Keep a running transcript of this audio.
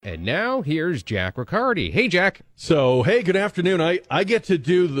And now here's Jack Riccardi. Hey, Jack. So, hey, good afternoon. I get to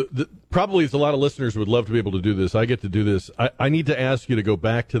do the probably as a lot of listeners would love to be able to do this. I get to do this. I need to ask you to go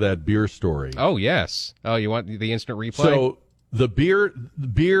back to that beer story. Oh, yes. Oh, you want the instant replay? So the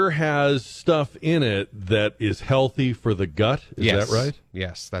beer has stuff in it that is healthy for the gut. Is that right?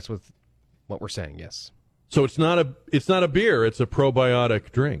 Yes, that's what we're saying. Yes. So it's not a beer. It's a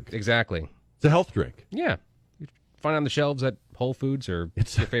probiotic drink. Exactly. It's a health drink. Yeah. You find it on the shelves at Whole Foods or your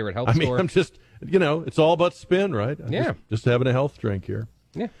favorite health store. I'm just, it's all about spin, right? Just having a health drink here.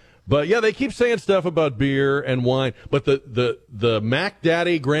 Yeah. But yeah, they keep saying stuff about beer and wine. But the Mac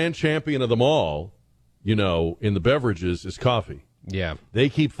Daddy grand champion of them all, in the beverages is coffee. Yeah. They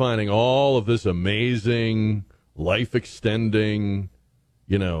keep finding all of this amazing, life-extending,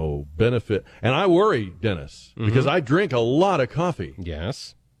 benefit. And I worry, Dennis, because I drink a lot of coffee.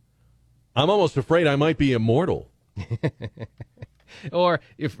 Yes. I'm almost afraid I might be immortal. Or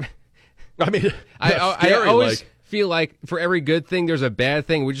if... I always feel like for every good thing, there's a bad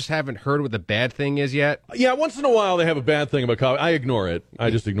thing. We just haven't heard what the bad thing is yet. Yeah, once in a while they have a bad thing about coffee. I ignore it. I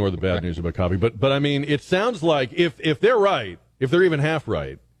just ignore the bad news about coffee. But it sounds like if they're right, if they're even half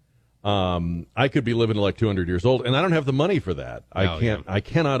right, I could be living to like 200 years old, and I don't have the money for that. I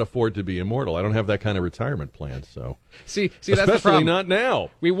cannot afford to be immortal. I don't have that kind of retirement plan. So see, that's the problem. Especially not now.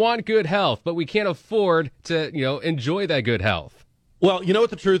 We want good health, but we can't afford to, enjoy that good health. Well, you know what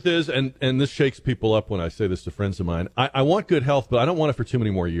the truth is, and this shakes people up when I say this to friends of mine. I want good health, but I don't want it for too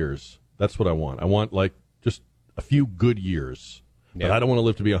many more years. That's what I want. I want, just a few good years. But I don't want to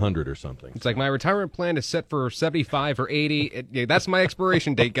live to be 100 or something. It's like my retirement plan is set for 75 or 80. That's my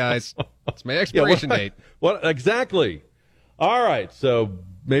expiration date, guys. It's my expiration date. What exactly? All right, so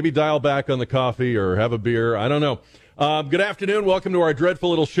maybe dial back on the coffee or have a beer. I don't know. Good afternoon. Welcome to our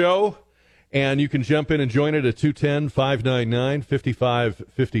dreadful little show. And you can jump in and join it at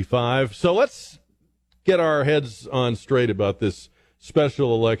 210-599-5555. So let's get our heads on straight about this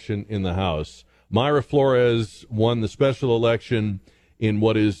special election in the House. Mayra Flores won the special election in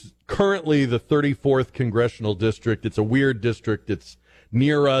what is currently the 34th Congressional District. It's a weird district. It's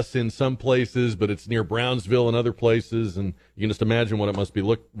near us in some places, but it's near Brownsville and other places, and you can just imagine what it must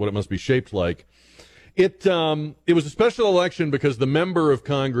be shaped like. It was a special election because the member of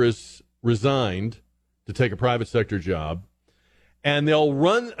Congress resigned to take a private sector job, and they'll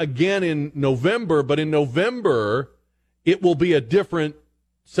run again in November, but in November it will be a different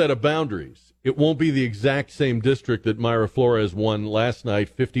set of boundaries. It won't be the exact same district that Mayra Flores won last night,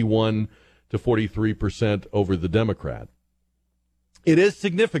 51 to 43% over the Democrat. It is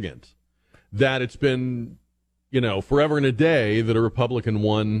significant that it's been, forever and a day that a Republican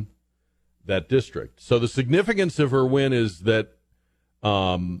won that district. So the significance of her win is that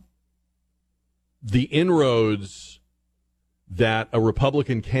the inroads that a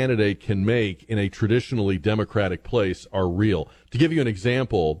Republican candidate can make in a traditionally Democratic place are real. To give you an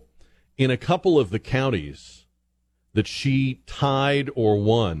example, in a couple of the counties that she tied or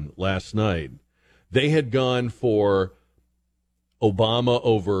won last night, they had gone for Obama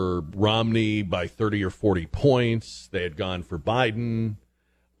over Romney by 30 or 40 points. They had gone for Biden,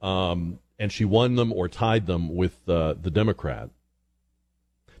 and she won them or tied them with the Democrat.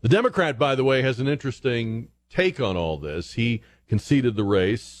 The Democrat, by the way, has an interesting take on all this. He conceded the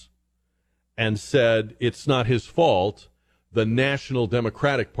race and said it's not his fault. The National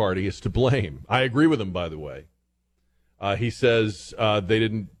Democratic Party is to blame. I agree with him, by the way. He says they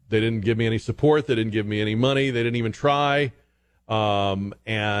didn't give me any support. They didn't give me any money. They didn't even try.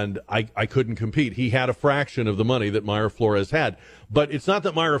 And I couldn't compete. He had a fraction of the money that Mayra Flores had. But it's not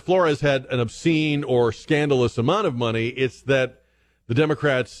that Mayra Flores had an obscene or scandalous amount of money. It's that the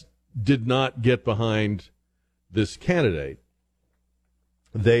Democrats did not get behind this candidate.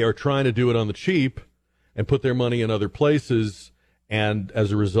 They are trying to do it on the cheap and put their money in other places, and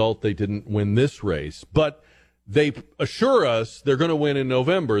as a result, they didn't win this race. But they assure us they're going to win in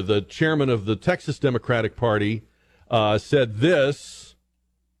November. The chairman of the Texas Democratic Party said this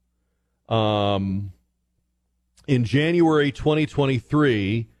in January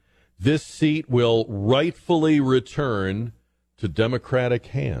 2023, this seat will rightfully return to Democratic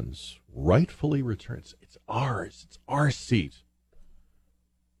hands. Rightfully returns. It's ours. It's our seat.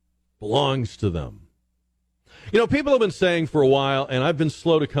 Belongs to them. People have been saying for a while, and I've been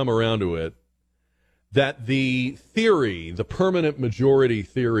slow to come around to it, that the permanent majority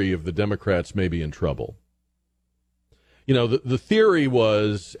theory of the Democrats may be in trouble. The theory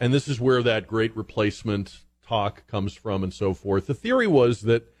was, and this is where that great replacement talk comes from and so forth, the theory was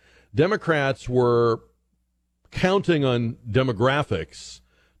that Democrats were counting on demographics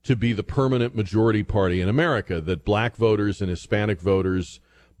to be the permanent majority party in America, that black voters and Hispanic voters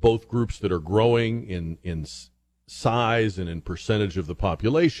both groups that are growing in size and in percentage of the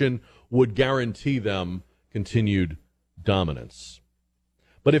population, would guarantee them continued dominance.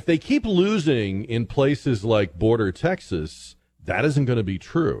 But if they keep losing in places like border Texas, that isn't going to be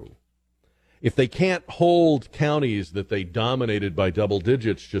true. If they can't hold counties that they dominated by double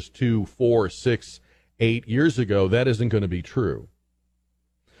digits just 2, 4, 6, 8 years ago, that isn't going to be true.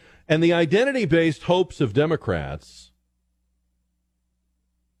 And the identity-based hopes of Democrats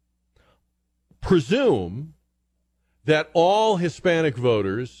presume that all Hispanic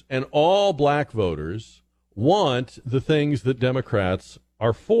voters and all black voters want the things that Democrats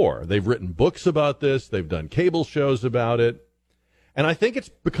are for. They've written books about this. They've done cable shows about it. And I think it's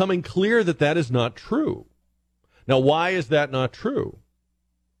becoming clear that that is not true. Now, why is that not true?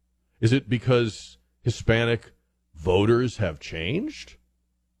 Is it because Hispanic voters have changed?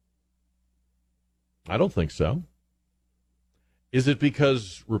 I don't think so. Is it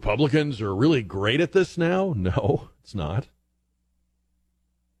because Republicans are really great at this now? No, it's not.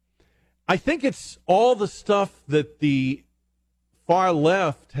 I think it's all the stuff that the far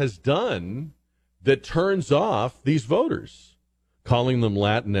left has done that turns off these voters, calling them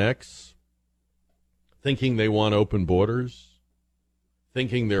Latinx, thinking they want open borders,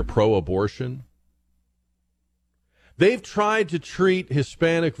 thinking they're pro-abortion. They've tried to treat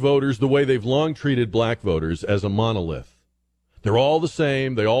Hispanic voters the way they've long treated black voters, as a monolith. They're all the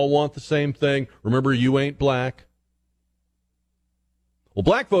same. They all want the same thing. Remember, you ain't black. Well,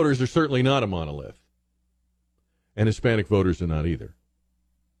 black voters are certainly not a monolith. And Hispanic voters are not either.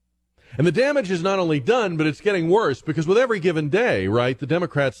 And the damage is not only done, but it's getting worse, because with every given day, right, the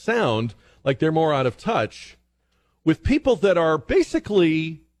Democrats sound like they're more out of touch with people that are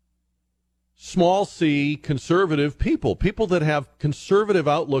basically small c conservative people that have conservative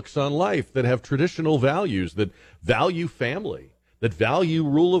outlooks on life, that have traditional values, that value family, that value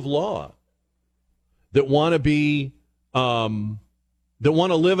rule of law, that want to be that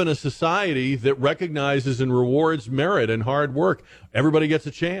want to live in a society that recognizes and rewards merit and hard work. Everybody gets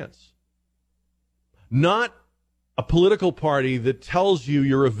a chance. Not a political party that tells you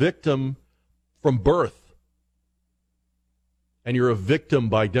you're a victim from birth and you're a victim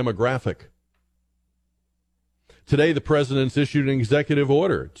by demographic. Today, the president's issued an executive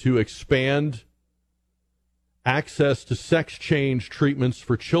order to expand access to sex change treatments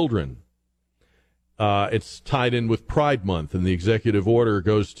for children. It's tied in with Pride Month, and the executive order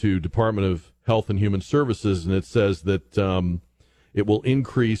goes to Department of Health and Human Services, and it says that it will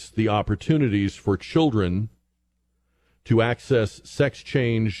increase the opportunities for children to access sex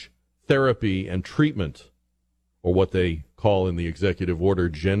change therapy and treatment, or what they call in the executive order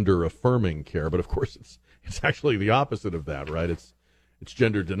gender-affirming care. But, of course, it's actually the opposite of that, right? It's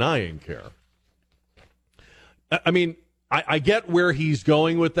gender-denying care. I mean, I get where he's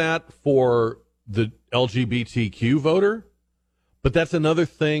going with that for the LGBTQ voter, but that's another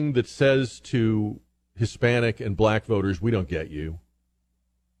thing that says to Hispanic and black voters, we don't get you.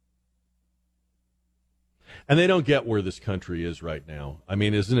 And they don't get where this country is right now. I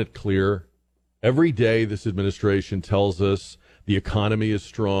mean, isn't it clear? Every day this administration tells us the economy is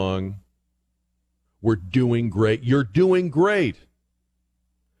strong. We're doing great. You're doing great.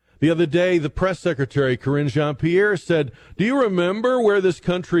 The other day, the press secretary, Karine Jean-Pierre, said, do you remember where this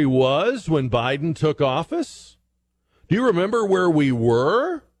country was when Biden took office? Do you remember where we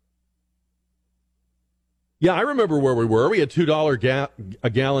were? Yeah, I remember where we were. We had $2 a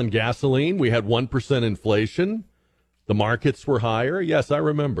gallon gasoline. We had 1% inflation. The markets were higher. Yes, I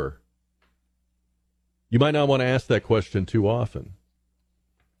remember. You might not want to ask that question too often.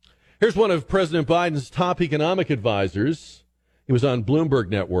 Here's one of President Biden's top economic advisors. He was on Bloomberg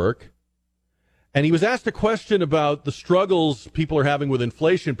Network, and he was asked a question about the struggles people are having with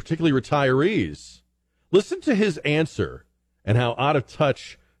inflation, particularly retirees. Listen to his answer and how out of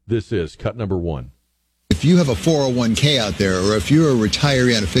touch this is. Cut number 1. If you have a 401k out there, or if you're a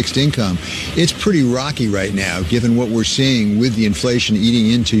retiree on a fixed income, it's pretty rocky right now, given what we're seeing with the inflation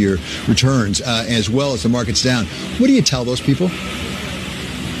eating into your returns, as well as the market's down. What do you tell those people?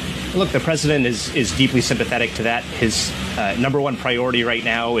 Look, the president is deeply sympathetic to that. His number one priority right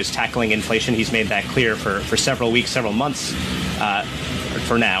now is tackling inflation. He's made that clear for several weeks, several months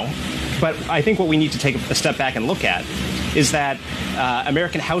for now. But I think what we need to take a step back and look at is that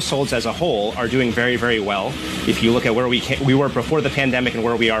American households as a whole are doing very, very well. If you look at where we were before the pandemic and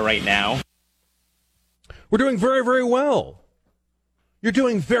where we are right now. We're doing very, very well. You're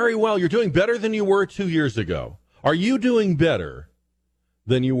doing very well. You're doing better than you were 2 years ago. Are you doing better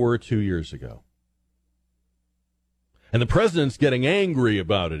than you were 2 years ago? And the president's getting angry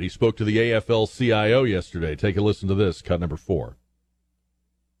about it. He spoke to the AFL-CIO yesterday. Take a listen to this, cut number 4.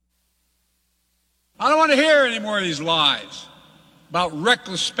 I don't want to hear any more of these lies about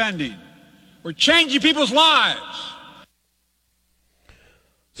reckless spending. We're changing people's lives.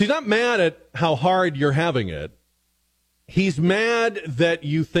 So he's not mad at how hard you're having it. He's mad that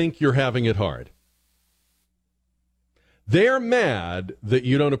you think you're having it hard. They're mad that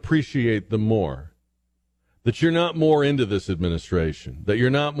you don't appreciate them more, that you're not more into this administration, that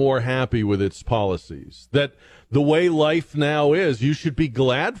you're not more happy with its policies, that the way life now is, you should be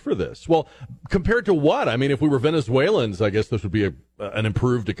glad for this. Well, compared to what? I mean, if we were Venezuelans, I guess this would be an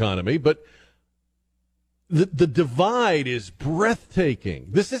improved economy, but the divide is breathtaking.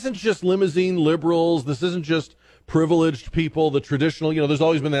 This isn't just limousine liberals. This isn't just privileged people, the traditional, there's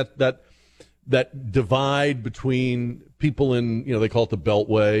always been that divide between people in, they call it the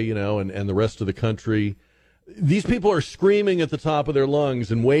Beltway, and the rest of the country. These people are screaming at the top of their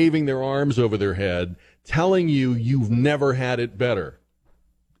lungs and waving their arms over their head, telling you you've never had it better.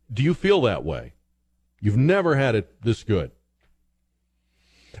 Do you feel that way? You've never had it this good.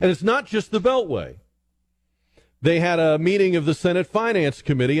 And it's not just the Beltway. They had a meeting of the Senate Finance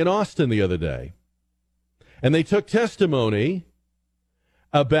Committee in Austin the other day, and they took testimony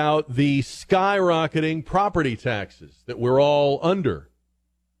about the skyrocketing property taxes that we're all under.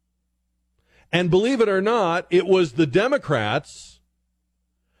 And believe it or not, it was the Democrats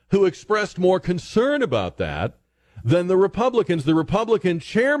who expressed more concern about that than the Republicans. The Republican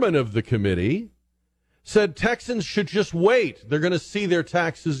chairman of the committee said Texans should just wait. They're going to see their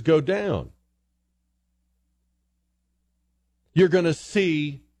taxes go down. You're going to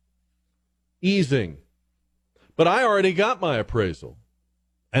see easing. But I already got my appraisal,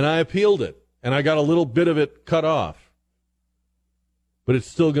 and I appealed it, and I got a little bit of it cut off. But it's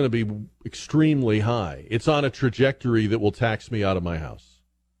still going to be extremely high. It's on a trajectory that will tax me out of my house.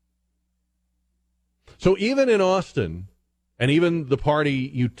 So even in Austin, and even the party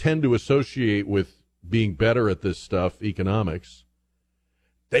you tend to associate with being better at this stuff, economics,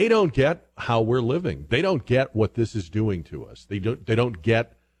 they don't get how we're living. They don't get what this is doing to us. They don't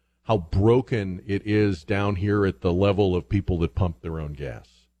get how broken it is down here at the level of people that pump their own gas.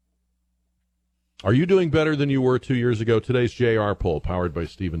 Are you doing better than you were 2 years ago? Today's JR poll, powered by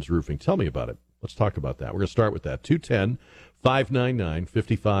Stevens Roofing. Tell me about it. Let's talk about that. We're going to start with that.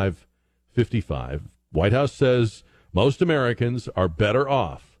 210-599-5555. White House says most Americans are better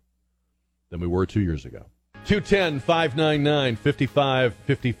off than we were 2 years ago.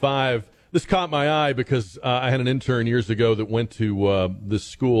 210-599-5555. This caught my eye because I had an intern years ago that went to this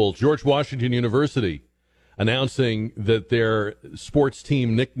school, George Washington University, announcing that their sports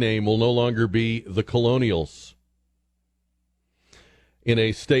team nickname will no longer be the Colonials. In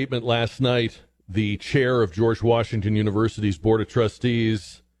a statement last night, the chair of George Washington University's Board of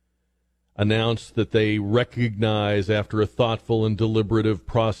Trustees announced that they recognize, after a thoughtful and deliberative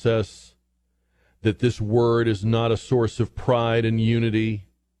process, that this word is not a source of pride and unity,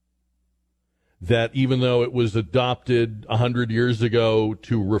 that even though it was adopted 100 years ago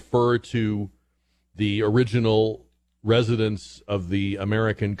to refer to the original residents of the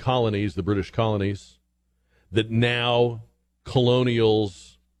American colonies, the British colonies, that now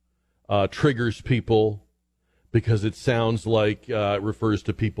colonials triggers people because it sounds like it refers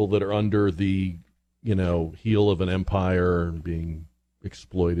to people that are under the, heel of an empire being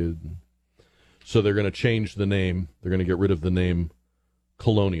exploited. So they're going to change the name. They're going to get rid of the name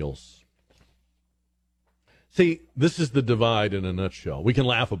Colonials. See, this is the divide in a nutshell. We can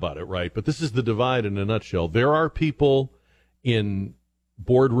laugh about it, right? But this is the divide in a nutshell. There are people in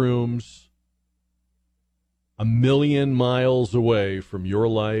boardrooms a million miles away from your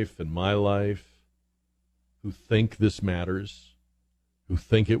life and my life who think this matters, who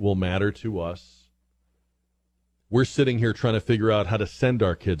think it will matter to us. We're sitting here trying to figure out how to send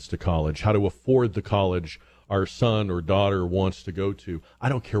our kids to college, how to afford the college our son or daughter wants to go to. I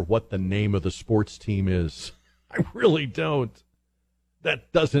don't care what the name of the sports team is. I really don't.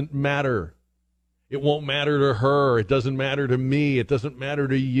 That doesn't matter. It won't matter to her. It doesn't matter to me. It doesn't matter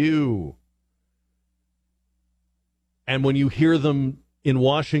to you. And when you hear them in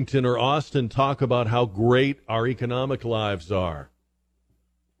Washington or Austin talk about how great our economic lives are,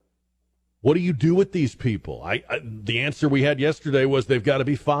 what do you do with these people? The answer we had yesterday was they've got to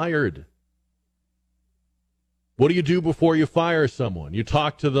be fired. What do you do before you fire someone? You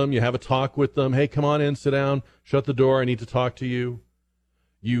talk to them. You have a talk with them. Hey, come on in, sit down, shut the door. I need to talk to you.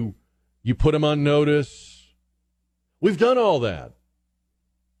 You put them on notice. We've done all that.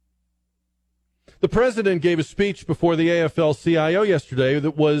 The president gave a speech before the AFL-CIO yesterday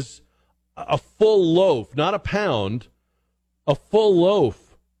that was a full loaf, not a pound, a full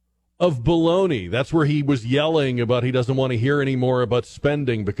loaf of baloney. That's where he was yelling about he doesn't want to hear any more about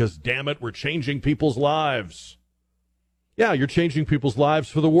spending because, damn it, we're changing people's lives. Yeah, you're changing people's lives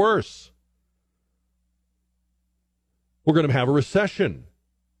for the worse. We're going to have a recession.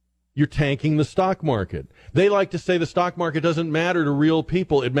 You're tanking the stock market. They like to say the stock market doesn't matter to real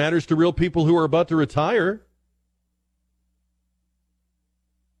people. It matters to real people who are about to retire.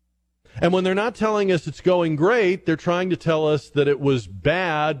 And when they're not telling us it's going great, they're trying to tell us that it was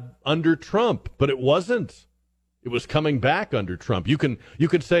bad under Trump, but it wasn't. It was coming back under Trump. You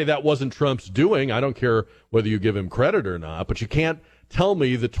could say that wasn't Trump's doing. I don't care whether you give him credit or not, but you can't tell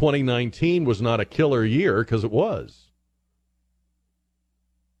me that 2019 was not a killer year, because it was.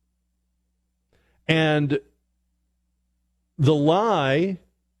 And the lie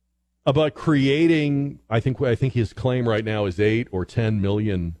about creating, I think his claim right now is 8 or 10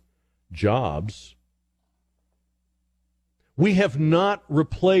 million jobs. We have not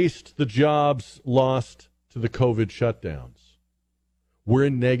replaced the jobs lost to the COVID shutdowns. We're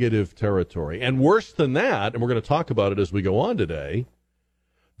in negative territory. And worse than that, and we're going to talk about it as we go on today,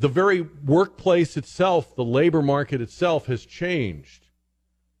 the very workplace itself, the labor market itself, has changed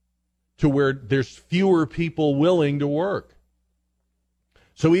to where there's fewer people willing to work.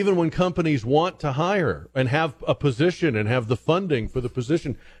 So even when companies want to hire and have a position and have the funding for the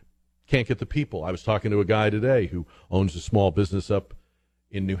position, can't get the people. I was talking to a guy today who owns a small business up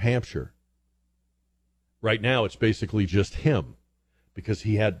in New Hampshire. Right now, it's basically just him because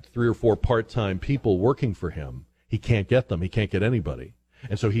he had 3 or 4 part-time people working for him. He can't get them. He can't get anybody.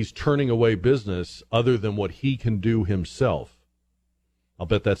 And so he's turning away business other than what he can do himself. I'll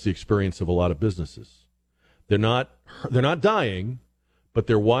bet that's the experience of a lot of businesses. They're not dying, but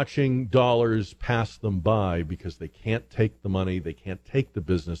they're watching dollars pass them by because they can't take the money, they can't take the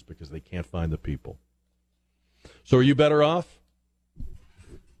business because they can't find the people. So are you better off?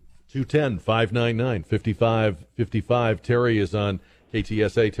 210-599-5555. Terry is on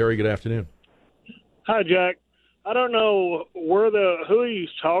KTSA. Terry, good afternoon. Hi, Jack. I don't know who he's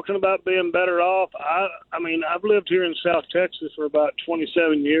talking about being better off. I mean, I've lived here in South Texas for about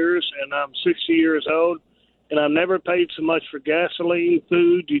 27 years, and I'm 60 years old, and I've never paid so much for gasoline,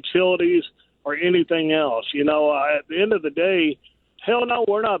 food, utilities, or anything else. You know, at the end of the day, hell no,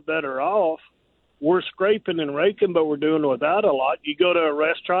 we're not better off. We're scraping and raking, but we're doing without a lot. You go to a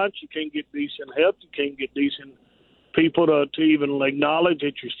restaurant, you can't get decent help. You can't get decent people to even acknowledge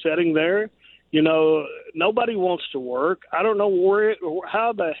that you're sitting there. You know, nobody wants to work. I don't know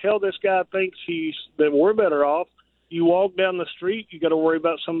how the hell this guy thinks that we're better off. You walk down the street, you got to worry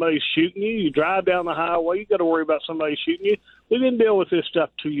about somebody shooting you. You drive down the highway, you got to worry about somebody shooting you. We didn't deal with this stuff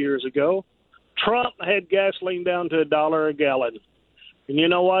 2 years ago. Trump had gasoline down to $1 a gallon. And you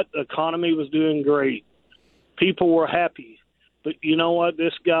know what? The economy was doing great. People were happy. But you know what?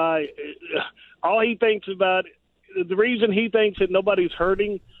 This guy, all he thinks about, the reason he thinks that nobody's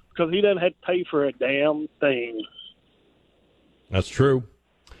hurting, because he doesn't have to pay for a damn thing. That's true.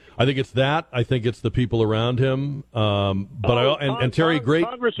 I think it's that. I think it's the people around him. And Terry,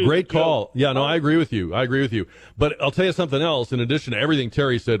 great call. Yeah, no, I agree with you. But I'll tell you something else. In addition to everything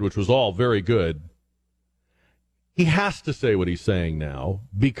Terry said, which was all very good, he has to say what he's saying now,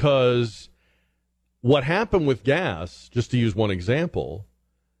 because what happened with gas, just to use one example,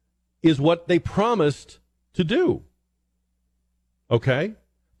 is what they promised to do. Okay?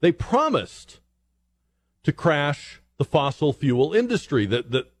 They promised to crash the fossil fuel industry.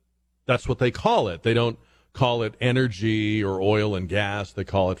 That's what they call it. They don't call it energy or oil and gas. They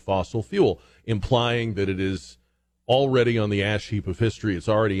call it fossil fuel, implying that it is already on the ash heap of history. It's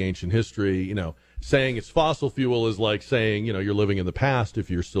already ancient history. You know, saying it's fossil fuel is like saying, you know, you're living in the past if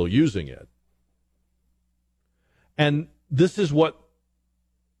you're still using it. And this is what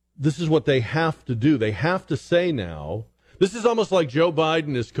they have to do. They have to say now, this is almost like Joe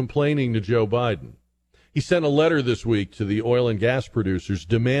Biden is complaining to Joe Biden. He sent a letter this week to the oil and gas producers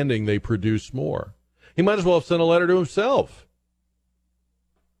demanding they produce more. He might as well have sent a letter to himself.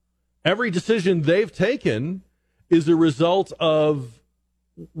 Every decision they've taken is a result of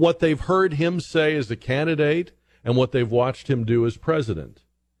what they've heard him say as a candidate and what they've watched him do as president.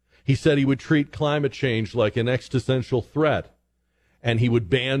 He said he would treat climate change like an existential threat, and he would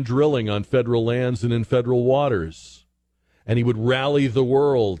ban drilling on federal lands and in federal waters, and he would rally the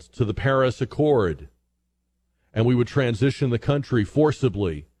world to the Paris Accord, and we would transition the country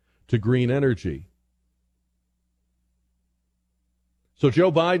forcibly to green energy. So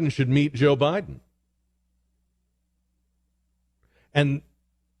Joe Biden should meet Joe Biden. And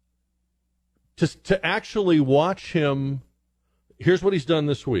to actually watch him, here's what he's done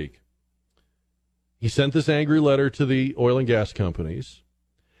this week. He sent this angry letter to the oil and gas companies.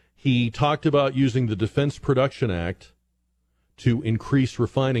 He talked about using the Defense Production Act to increase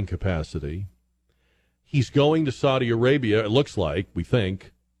refining capacity. He's going to Saudi Arabia, it looks like, we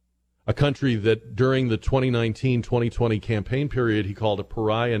think, a country that during the 2019-2020 campaign period he called a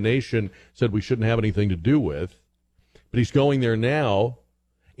pariah nation, said we shouldn't have anything to do with. But he's going there now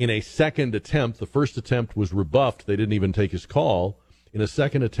in a second attempt. The first attempt was rebuffed. They didn't even take his call. In a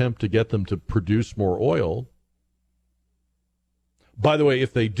second attempt to get them to produce more oil. By the way,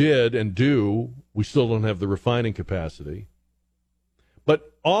 if they did and do, we still don't have the refining capacity.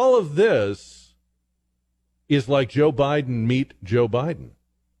 But all of this is like Joe Biden meet Joe Biden.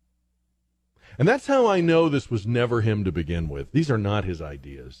 And that's how I know this was never him to begin with. These are not his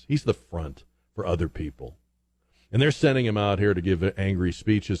ideas. He's the front for other people. And they're sending him out here to give angry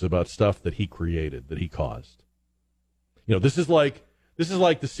speeches about stuff that he created, that he caused. You know, this is like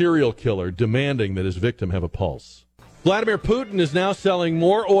the serial killer demanding that his victim have a pulse. Vladimir Putin is now selling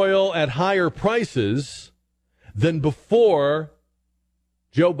more oil at higher prices than before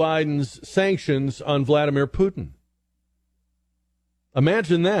Joe Biden's sanctions on Vladimir Putin.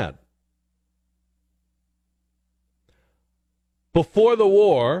 Imagine that. Before the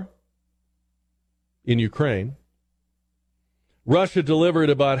war in Ukraine, Russia delivered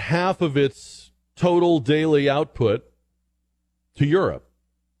about half of its total daily output to Europe.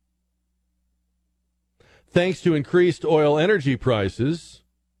 Thanks to increased oil energy prices,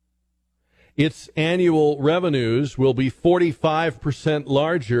 its annual revenues will be 45%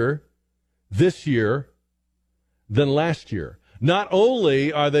 larger this year than last year. Not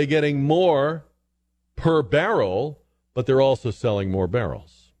only are they getting more per barrel, but they're also selling more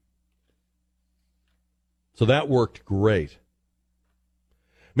barrels. So that worked great.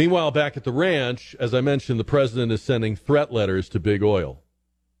 Meanwhile, back at the ranch, as I mentioned, the president is sending threat letters to big oil.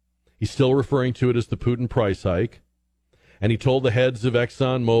 He's still referring to it as the Putin price hike. And he told the heads of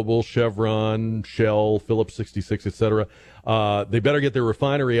Exxon, Mobil, Chevron, Shell, Phillips 66, etc., they better get their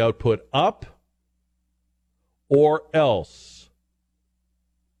refinery output up or else.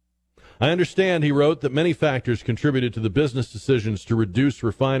 I understand, he wrote, that many factors contributed to the business decisions to reduce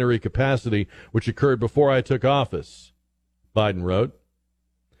refinery capacity, which occurred before I took office, Biden wrote.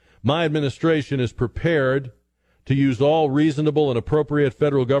 My administration is prepared to use all reasonable and appropriate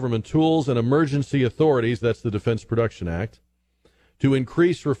federal government tools and emergency authorities, that's the Defense Production Act, to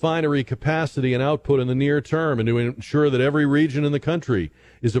increase refinery capacity and output in the near term and to ensure that every region in the country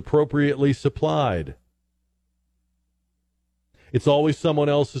is appropriately supplied. It's always someone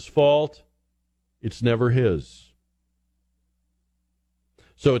else's fault. It's never his.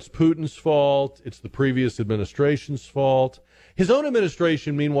 So it's Putin's fault. It's the previous administration's fault. His own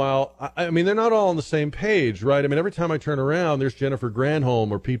administration, meanwhile, I mean, they're not all on the same page, right? I mean, every time I turn around, there's Jennifer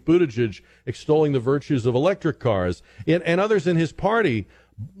Granholm or Pete Buttigieg extolling the virtues of electric cars. And others in his party,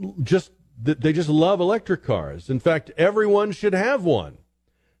 they just love electric cars. In fact, everyone should have one,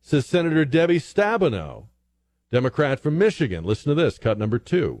 says Senator Debbie Stabenow, Democrat from Michigan. Listen to this, cut number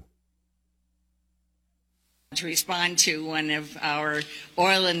 2. To respond to one of our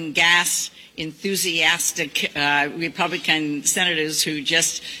oil and gas enthusiastic Republican senators who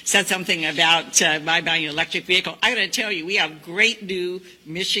just said something about buying an electric vehicle. I got to tell you, we have great new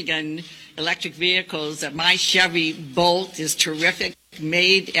Michigan electric vehicles. My Chevy Bolt is terrific,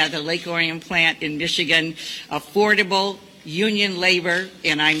 made at the Lake Orion plant in Michigan, affordable, union labor,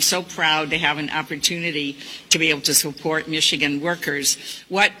 and I'm so proud to have an opportunity to be able to support Michigan workers.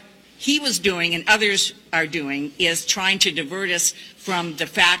 What he was doing and others are doing is trying to divert us from the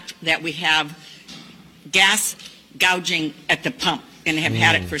fact that we have gas gouging at the pump and have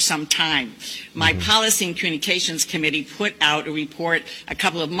had it for some time. My Policy and Communications Committee put out a report a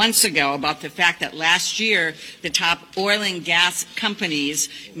couple of months ago about the fact that last year the top oil and gas companies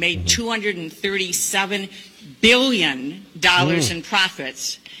made $237 billion in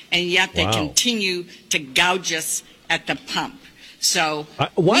profits, and yet they continue to gouge us at the pump. So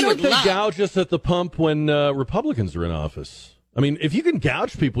why don't they gouge us at the pump when Republicans are in office? I mean, if you can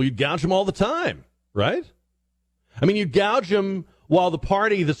gouge people, you'd gouge them all the time, right? I mean, you'd gouge them while the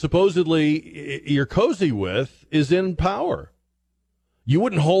party that supposedly you're cozy with is in power. You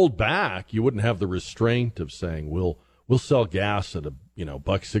wouldn't hold back. You wouldn't have the restraint of saying, we'll sell gas at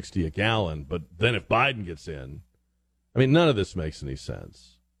 $1.60 a gallon, but then if Biden gets in, I mean, none of this makes any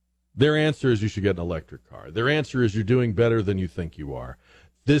sense. Their answer is you should get an electric car. Their answer is you're doing better than you think you are.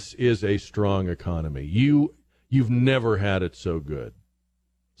 This is a strong economy. You've never had it so good.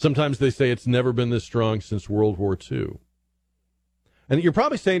 Sometimes they say it's never been this strong since World War II. And you're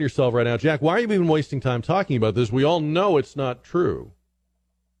probably saying to yourself right now, Jack, why are you even wasting time talking about this? We all know it's not true.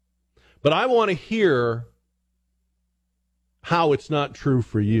 But I want to hear how it's not true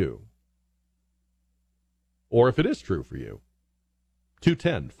for you. Or if it is true for you.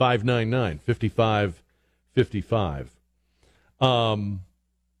 210-599-5555.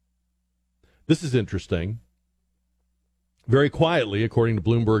 This is interesting. Very quietly, according to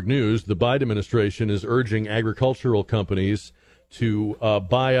Bloomberg News, the Biden administration is urging agricultural companies to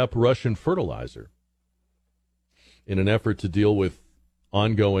buy up Russian fertilizer in an effort to deal with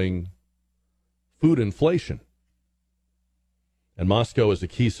ongoing food inflation. And Moscow is a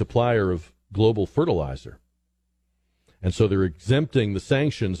key supplier of global fertilizer. And so they're exempting the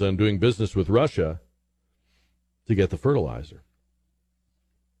sanctions on doing business with Russia to get the fertilizer.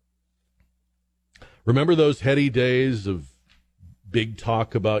 Remember those heady days of big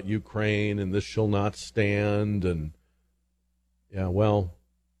talk about Ukraine and this shall not stand? And, yeah, well,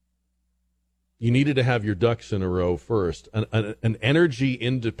 you needed to have your ducks in a row first. An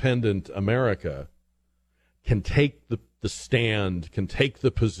energy-independent America can take the stand, can take the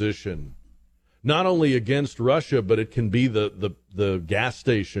position, not only against Russia, but it can be the gas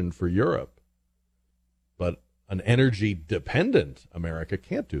station for Europe. But an energy-dependent America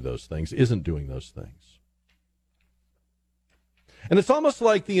can't do those things, isn't doing those things. And it's almost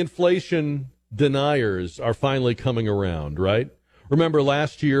like the inflation deniers are finally coming around, right? Remember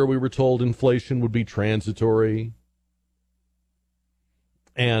last year we were told inflation would be transitory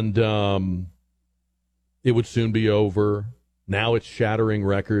and it would soon be over. Now it's shattering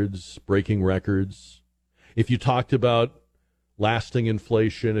records, breaking records. If you talked about lasting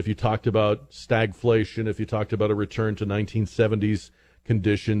inflation, if you talked about stagflation, if you talked about a return to 1970s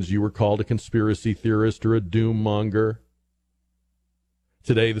conditions, you were called a conspiracy theorist or a doom monger.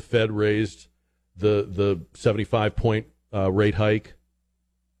 Today, the Fed raised the 75-point rate hike.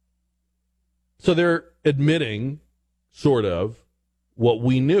 So they're admitting, sort of, what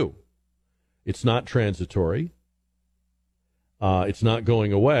we knew. It's not transitory. It's not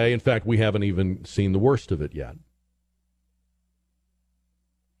going away. In fact, we haven't even seen the worst of it yet.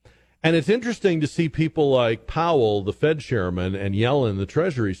 And it's interesting to see people like Powell, the Fed chairman, and Yellen, the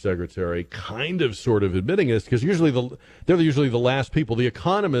Treasury Secretary, kind of sort of admitting this, because they're usually the last people. The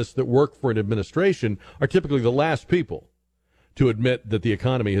economists that work for an administration are typically the last people to admit that the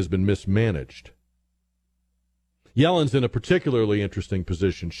economy has been mismanaged. Yellen's in a particularly interesting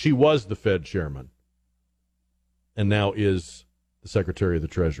position. She was the Fed chairman and now is the Secretary of the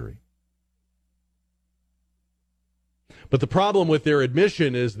Treasury. But the problem with their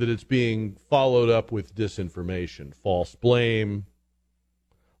admission is that it's being followed up with disinformation, false blame,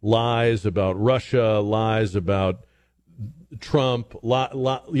 lies about Russia, lies about Trump,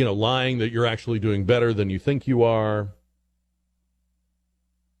 lying that you're actually doing better than you think you are.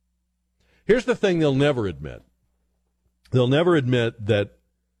 Here's the thing they'll never admit. They'll never admit that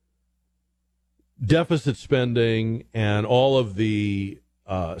deficit spending and all of the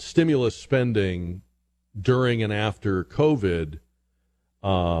stimulus spending during and after COVID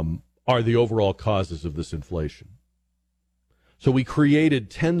are the overall causes of this inflation. So we created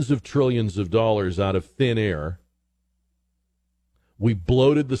tens of trillions of dollars out of thin air. We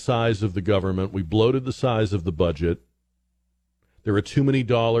bloated the size of the government. We bloated the size of the budget. There are too many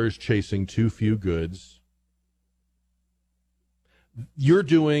dollars chasing too few goods. You're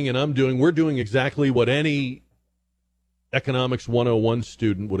doing and I'm doing, we're doing exactly what any Economics 101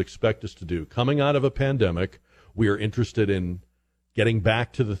 student would expect us to do. Coming out of a pandemic, we are interested in getting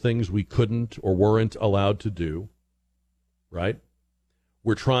back to the things we couldn't or weren't allowed to do, right?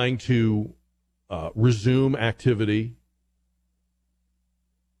 We're trying to resume activity.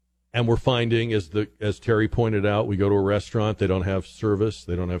 And we're finding, as Terry pointed out, we go to a restaurant, they don't have service,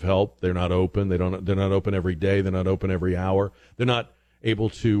 they don't have help, they're not open, they're not open every day, they're not open every hour, they're not able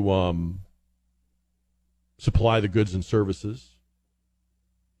to supply the goods and services.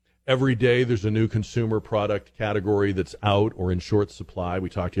 Every day there's a new consumer product category that's out or in short supply. We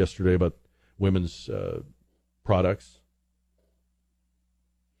talked yesterday about women's products.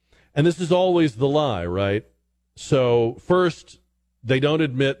 And this is always the lie, right? So first, they don't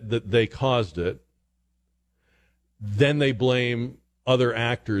admit that they caused it. Then they blame other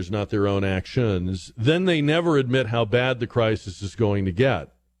actors, not their own actions. Then they never admit how bad the crisis is going to get.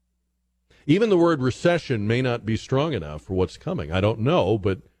 Even the word recession may not be strong enough for what's coming. I don't know,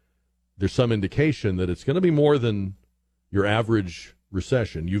 but there's some indication that it's going to be more than your average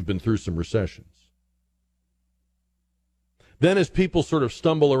recession. You've been through some recessions. Then as people sort of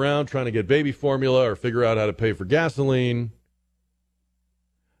stumble around trying to get baby formula or figure out how to pay for gasoline,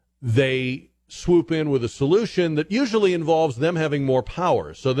 they swoop in with a solution that usually involves them having more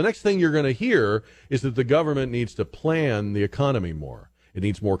power. So the next thing you're going to hear is that the government needs to plan the economy more. It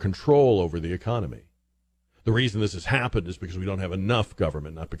needs more control over the economy. The reason this has happened is because we don't have enough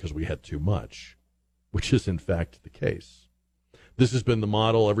government, not because we had too much, which is in fact the case. This has been the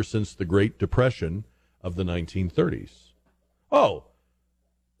model ever since the Great Depression of the 1930s. Oh,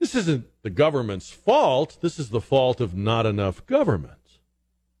 this isn't the government's fault. This is the fault of not enough government.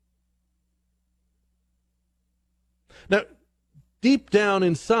 Now, deep down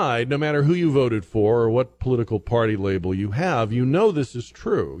inside, no matter who you voted for or what political party label you have, you know this is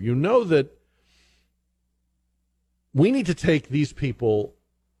true. You know that we need to take these people,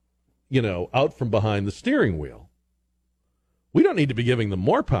 out from behind the steering wheel. We don't need to be giving them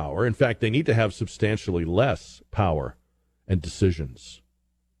more power. In fact, they need to have substantially less power and decisions.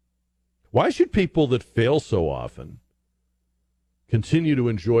 Why should people that fail so often continue to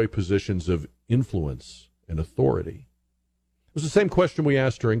enjoy positions of influence and authority? It was the same question we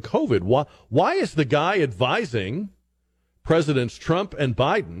asked during COVID. Why is the guy advising Presidents Trump and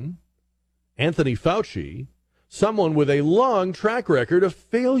Biden, Anthony Fauci, someone with a long track record of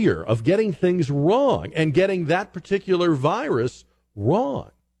failure, of getting things wrong and getting that particular virus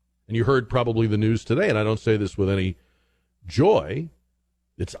wrong? And you heard probably the news today, and I don't say this with any joy.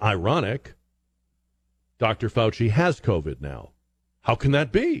 It's ironic. Dr. Fauci has COVID now. How can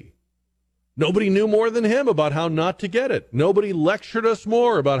that be? Nobody knew more than him about how not to get it. Nobody lectured us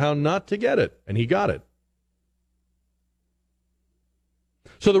more about how not to get it, and he got it.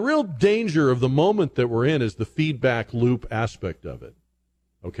 So the real danger of the moment that we're in is the feedback loop aspect of it,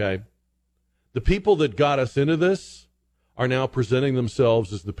 okay? The people that got us into this are now presenting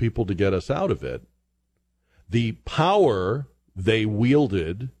themselves as the people to get us out of it. The power they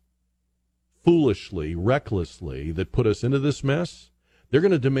wielded foolishly, recklessly, that put us into this mess, they're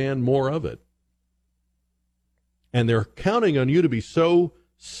going to demand more of it. And they're counting on you to be so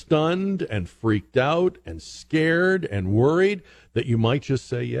stunned and freaked out and scared and worried that you might just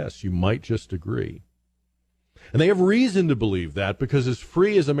say yes, you might just agree. And they have reason to believe that, because as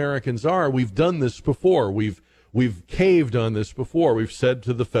free as Americans are, we've done this before. We've caved on this before. We've said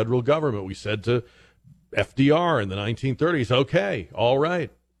to the federal government, we said to FDR in the 1930s, okay, all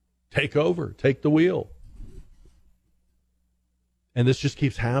right, take over, take the wheel. And this just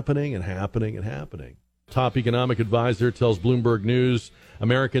keeps happening and happening and happening. Top economic advisor tells Bloomberg News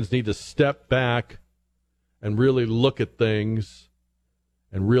Americans need to step back and really look at things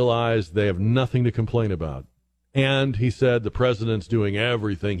and realize they have nothing to complain about. And he said the president's doing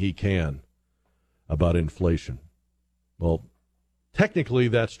everything he can about inflation. Well, technically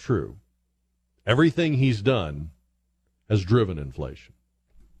that's true. Everything he's done has driven inflation.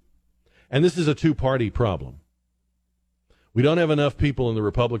 And this is a two-party problem. We don't have enough people in the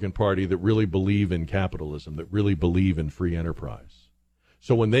Republican Party that really believe in capitalism, that really believe in free enterprise.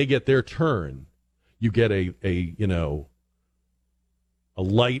 So when they get their turn, you get a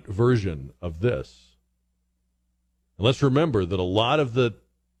light version of this. And let's remember that a lot of the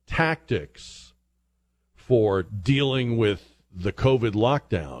tactics for dealing with the COVID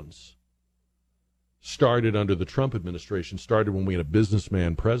lockdowns started under the Trump administration, started when we had a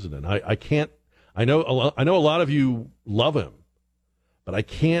businessman president. I know a lot of you love him, but I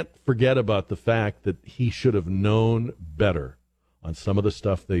can't forget about the fact that he should have known better on some of the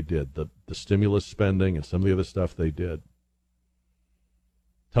stuff they did, the stimulus spending and some of the other stuff they did.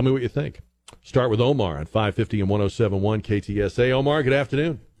 Tell me what you think. Start with Omar on 550 and 107.1 KTSA. Omar, good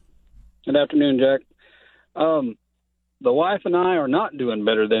afternoon. Good afternoon, Jack. The wife and I are not doing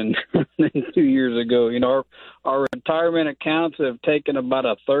better than 2 years ago. You know, our retirement accounts have taken about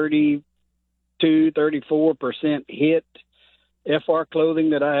a 34% hit. FR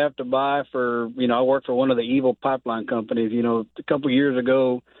clothing that I have to buy for, I work for one of the evil pipeline companies. A couple of years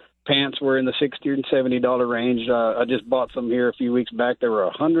ago, pants were in the $60 and $70 range. I just bought some here a few weeks back. They were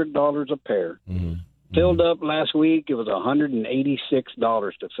 $100 a pair. Mm-hmm. Filled up last week. It was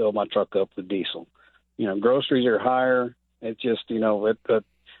 $186 to fill my truck up with diesel. Groceries are higher. It's just,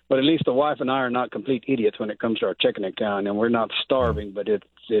 but at least the wife and I are not complete idiots when it comes to our checking account, and we're not starving, but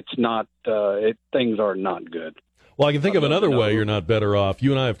it's not, things are not good. Well, I can think of another way you're not better off.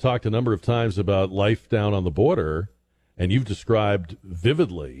 You and I have talked a number of times about life down on the border, and you've described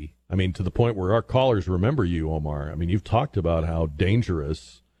vividly, to the point where our callers remember you, Omar. You've talked about how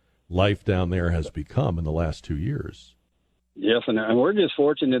dangerous life down there has become in the last 2 years. Yes, and we're just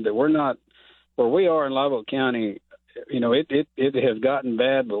fortunate that we're not, where we are in Live Oak County, it has gotten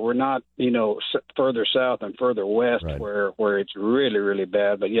bad, but we're not, further south and further west, right, where it's really, really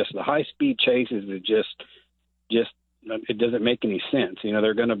bad. But yes, the high-speed chases is just it doesn't make any sense.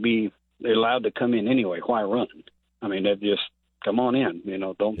 They're allowed to come in anyway. Why run? They just come on in.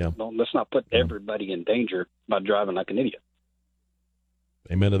 Don't let's not put everybody in danger by driving like an idiot.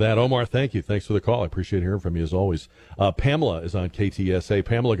 Amen to that. Omar, thank you. Thanks for the call. I appreciate hearing from you as always. Pamela is on KTSA.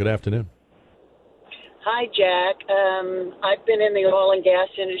 Pamela, good afternoon. Hi, Jack. I've been in the oil and gas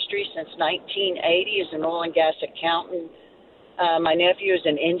industry since 1980 as an oil and gas accountant. My nephew is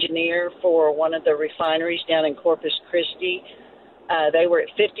an engineer for one of the refineries down in Corpus Christi. They were at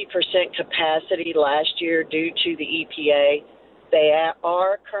 50% capacity last year due to the EPA. They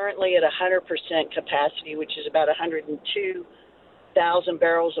are currently at 100% capacity, which is about 102,000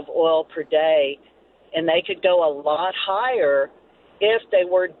 barrels of oil per day, and they could go a lot higher if they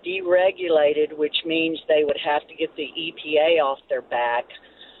were deregulated, which means they would have to get the EPA off their back.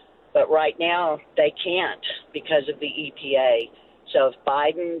 But right now, they can't because of the EPA. So if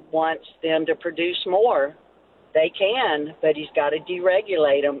Biden wants them to produce more, they can, but he's got to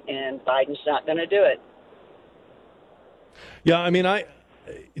deregulate them, and Biden's not going to do it. Yeah, I mean,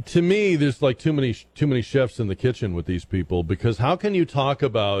 to me, there's like too many chefs in the kitchen with these people, because how can you talk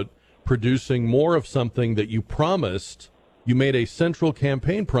about producing more of something that you promised, you made a central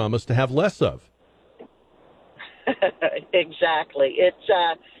campaign promise to have less of? Exactly. It's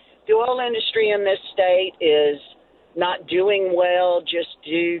the oil industry in this state is not doing well just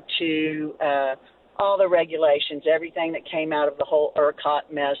due to all the regulations, everything that came out of the whole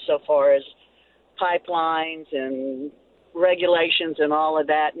ERCOT mess so far as pipelines and regulations and all of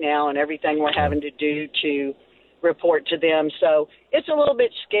that now, and everything we're having to do to report to them. So it's a little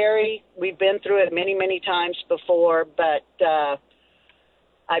bit scary. We've been through it many, many times before, but I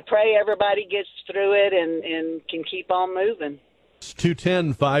pray everybody gets through it and can keep on moving. It's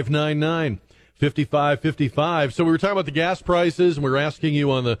 210-599-5555. So we were talking about the gas prices, and we were asking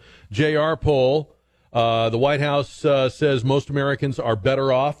you on the JR poll. The White House says most Americans are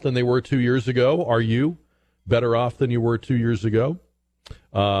better off than they were 2 years ago. Are you better off than you were 2 years ago?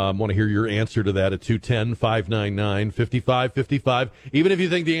 I want to hear your answer to that at 210-599-5555. Even if you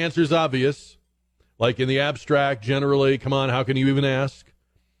think the answer is obvious, like in the abstract, generally, come on, how can you even ask?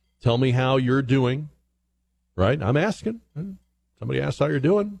 Tell me how you're doing, right? I'm asking. Somebody asks how you're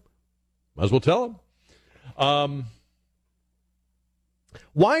doing. Might as well tell them.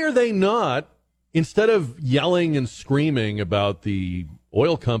 Why are they not, instead of yelling and screaming about the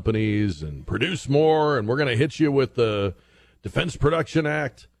oil companies and produce more and we're going to hit you with the Defense Production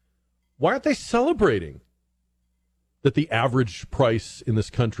Act, why aren't they celebrating that the average price in this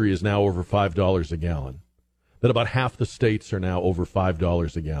country is now over $5 a gallon? That about half the states are now over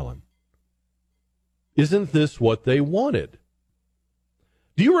 $5 a gallon? Isn't this what they wanted?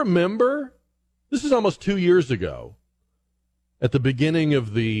 Do you remember? This is almost 2 years ago, at the beginning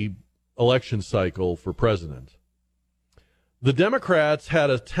of the election cycle for president. The Democrats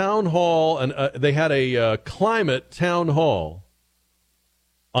had a town hall, and they had a climate town hall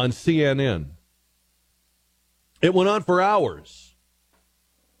on CNN. It went on for hours.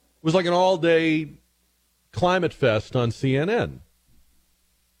 It was like an all-day climate fest on CNN.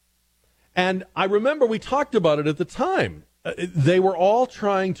 And I remember we talked about it at the time. They were all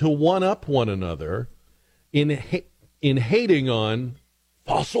trying to one-up one another in hating on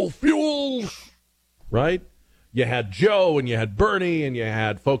fossil fuels, right? You had Joe, and you had Bernie, and you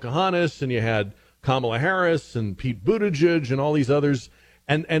had Pocahontas, and you had Kamala Harris, and Pete Buttigieg, and all these others,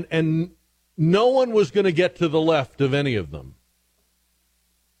 and no one was going to get to the left of any of them.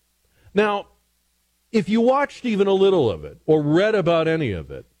 Now, if you watched even a little of it, or read about any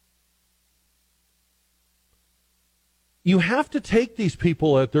of it, you have to take these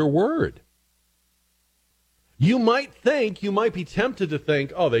people at their word. You might be tempted to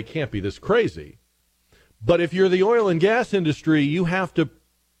think, oh, they can't be this crazy. But if you're the oil and gas industry, you have to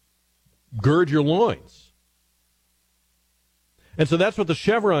gird your loins. And so that's what the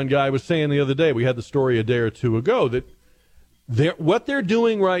Chevron guy was saying the other day. We had the story a day or two ago that what they're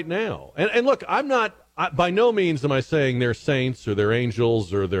doing right now. And look, by no means am I saying they're saints or they're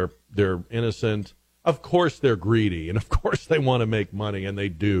angels or they're innocent. Of course they're greedy, and of course they want to make money, and they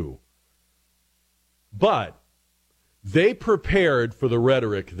do. But they prepared for the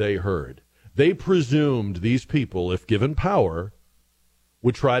rhetoric they heard. They presumed these people, if given power,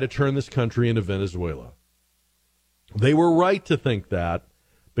 would try to turn this country into Venezuela. They were right to think that,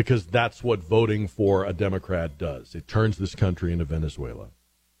 because that's what voting for a Democrat does. It turns this country into Venezuela.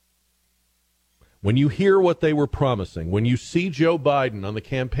 When you hear what they were promising, when you see Joe Biden on the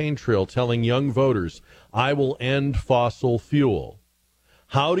campaign trail telling young voters, I will end fossil fuel,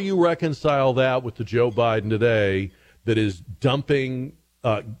 how do you reconcile that with the Joe Biden today that is dumping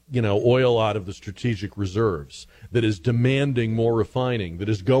oil out of the strategic reserves, that is demanding more refining, that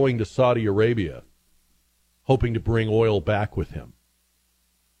is going to Saudi Arabia, hoping to bring oil back with him?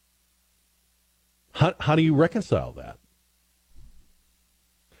 How do you reconcile that?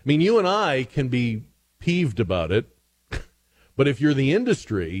 I mean, you and I can be peeved about it, but if you're the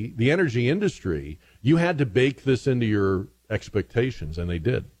industry, the energy industry, you had to bake this into your expectations, and they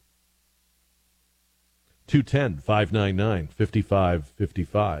did.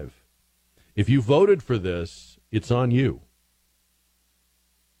 210-599-5555. If you voted for this, it's on you.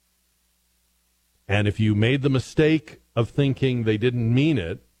 And if you made the mistake of thinking they didn't mean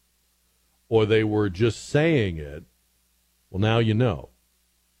it, or they were just saying it, well, now you know.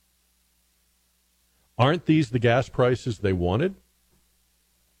 Aren't these the gas prices they wanted?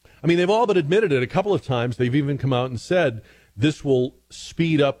 I mean, they've all but admitted it a couple of times. They've even come out and said this will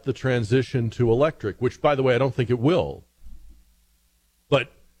speed up the transition to electric, which, by the way, I don't think it will.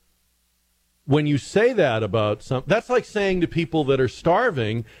 But when you say that about some, that's like saying to people that are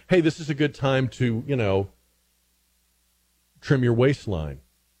starving, hey, this is a good time to, trim your waistline.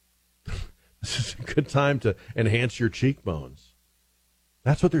 This is a good time to enhance your cheekbones.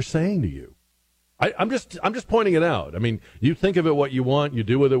 That's what they're saying to you. I'm just pointing it out. I mean, you think of it what you want, you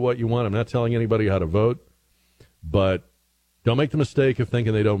do with it what you want. I'm not telling anybody how to vote, but don't make the mistake of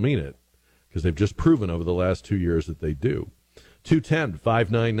thinking they don't mean it, because they've just proven over the last 2 years that they do.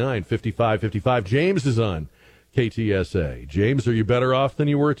 210-599-5555. James is on KTSA. James, are you better off than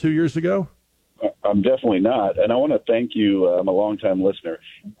you were 2 years ago? I'm definitely not, and I want to thank you. I'm a longtime listener.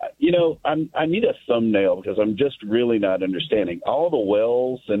 I need a thumbnail because I'm just really not understanding. All the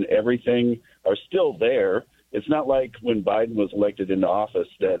wells and everything are still there. It's not like when Biden was elected into office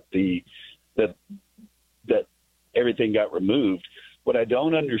that that everything got removed. What I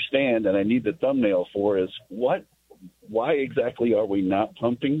don't understand, and I need the thumbnail for, is why exactly are we not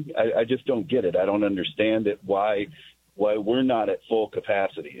pumping? I just don't get it. I don't understand it. Why we're not at full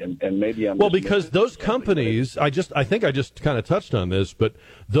capacity, and maybe I'm because those companies. I think I just kind of touched on this, but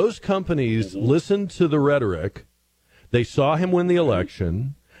those companies listened to the rhetoric. They saw him win the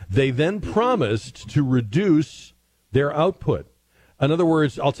election. They then promised to reduce their output. In other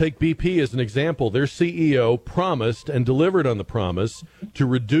words, I'll take BP as an example. Their CEO promised and delivered on the promise to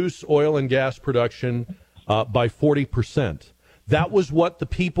reduce oil and gas production by 40%. That was what the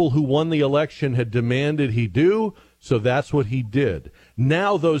people who won the election had demanded he do. So that's what he did.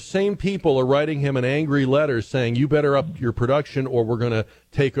 Now those same people are writing him an angry letter saying, you better up your production or we're going to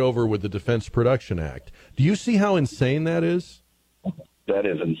take over with the Defense Production Act. Do you see how insane that is? That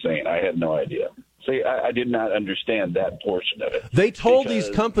is insane. I had no idea. See, I did not understand that portion of it. They told these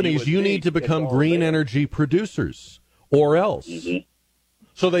companies, you need to become green energy producers or else. Mm-hmm.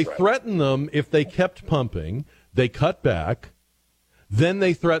 So they threatened them if they kept pumping. They cut back. Then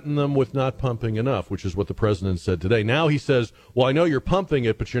they threaten them with not pumping enough, which is what the president said today. Now he says, well, I know you're pumping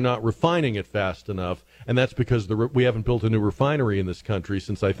it, but you're not refining it fast enough. And that's because we haven't built a new refinery in this country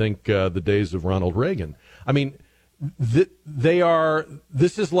since, I think, the days of Ronald Reagan. I mean, this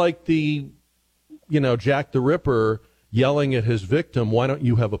is like the, Jack the Ripper yelling at his victim, why don't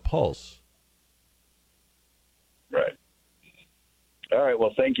you have a pulse? Right. All right.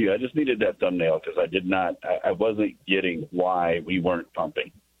 Well, thank you. I just needed that thumbnail because I wasn't getting why we weren't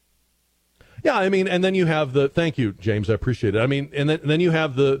pumping. Yeah. I mean, and then you have thank you, James. I appreciate it. I mean, and then you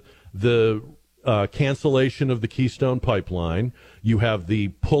have the cancellation of the Keystone Pipeline. You have the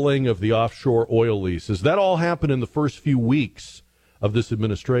pulling of the offshore oil leases. That all happened in the first few weeks of this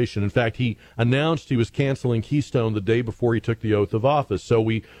administration. In fact, he announced he was canceling Keystone the day before he took the oath of office. So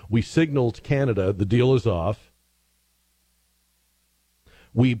we signaled Canada the deal is off.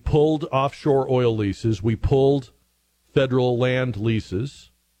 We pulled offshore oil leases. We pulled federal land leases.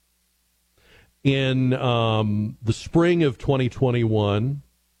 In the spring of 2021,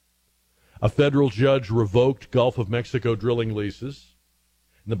 a federal judge revoked Gulf of Mexico drilling leases.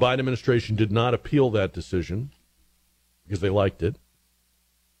 And the Biden administration did not appeal that decision because they liked it.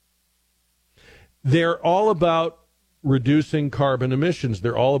 They're all about reducing carbon emissions.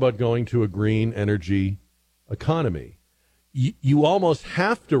 They're all about going to a green energy economy. You almost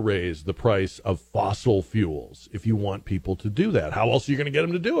have to raise the price of fossil fuels if you want people to do that. How else are you going to get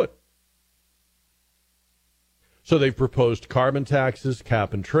them to do it? So they've proposed carbon taxes,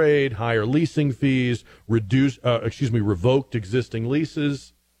 cap and trade, higher leasing fees, revoked existing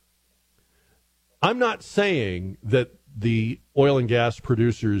leases. I'm not saying that the oil and gas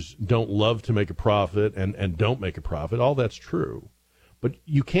producers don't love to make a profit and don't make a profit. All that's true. But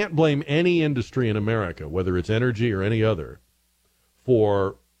you can't blame any industry in America, whether it's energy or any other,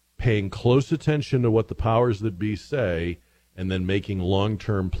 for paying close attention to what the powers that be say and then making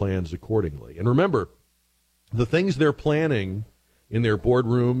long-term plans accordingly. And remember, the things they're planning in their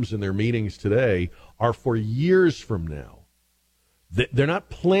boardrooms and their meetings today are for years from now. They're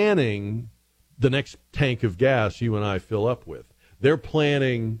not planning the next tank of gas you and I fill up with. They're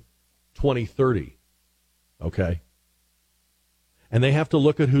planning 2030, okay? And they have to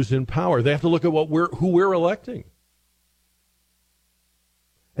look at who's in power. They have to look at who we're electing.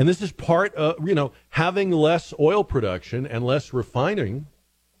 And this is part of, having less oil production and less refining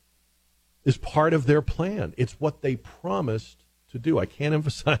is part of their plan. It's what they promised to do. I can't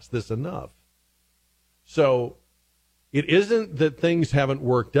emphasize this enough. So it isn't that things haven't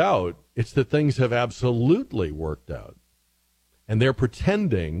worked out. It's that things have absolutely worked out. And they're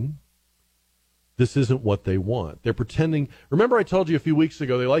pretending this isn't what they want. They're pretending. Remember I told you a few weeks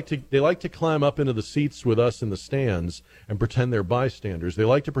ago, they like to climb up into the seats with us in the stands and pretend they're bystanders. They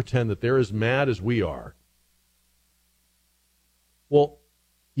like to pretend that they're as mad as we are. Well,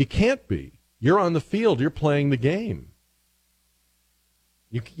 you can't be. You're on the field. You're playing the game.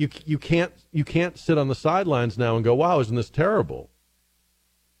 You can't sit on the sidelines now and go, wow, isn't this terrible?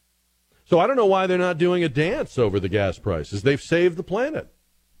 So I don't know why they're not doing a dance over the gas prices. They've saved the planet.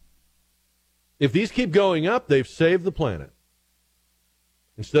 If these keep going up, they've saved the planet.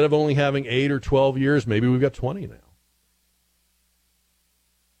 Instead of only having 8 or 12 years, maybe we've got 20 now.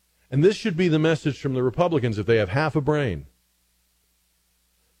 And this should be the message from the Republicans if they have half a brain.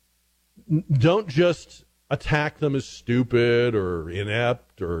 Don't just attack them as stupid or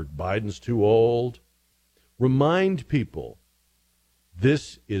inept or Biden's too old. Remind people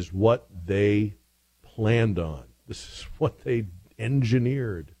this is what they planned on. This is what they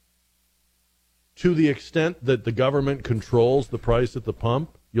engineered. To the extent that the government controls the price at the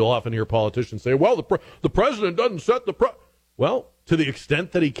pump, you'll often hear politicians say, well, the president doesn't set the price. Well, to the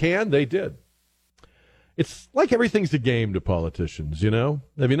extent that he can, they did. It's like everything's a game to politicians,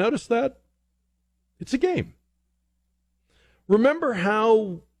 Have you noticed that? It's a game. Remember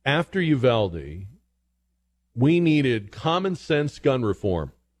how, after Uvalde, we needed common sense gun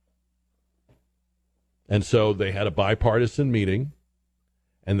reform. And so they had a bipartisan meeting,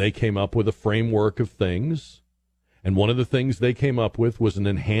 and they came up with a framework of things. And one of the things they came up with was an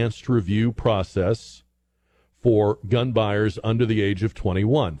enhanced review process for gun buyers under the age of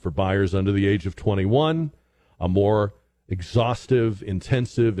 21. For buyers under the age of 21, a more exhaustive,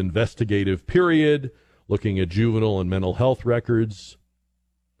 intensive, investigative period, looking at juvenile and mental health records,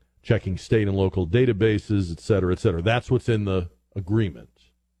 checking state and local databases, et cetera, et cetera. That's what's in the agreement.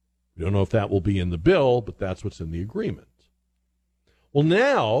 We don't know if that will be in the bill, but that's what's in the agreement. Well,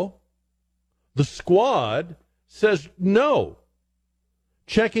 now the squad says no.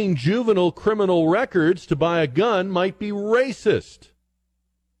 Checking juvenile criminal records to buy a gun might be racist.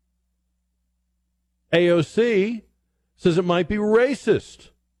 AOC says it might be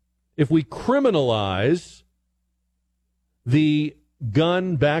racist if we criminalize the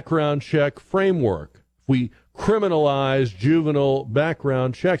gun background check framework. If we criminalize juvenile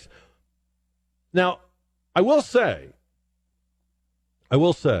background checks. Now, I will say,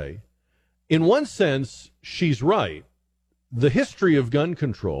 in one sense, she's right. The history of gun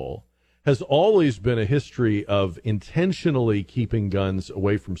control has always been a history of intentionally keeping guns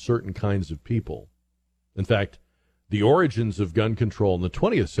away from certain kinds of people. In fact, the origins of gun control in the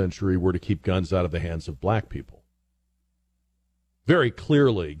 20th century were to keep guns out of the hands of black people. Very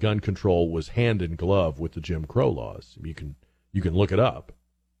clearly, gun control was hand in glove with the Jim Crow laws. You can look it up.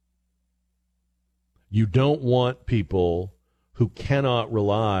 You don't want people who cannot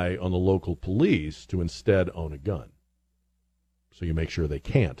rely on the local police to instead own a gun. So you make sure they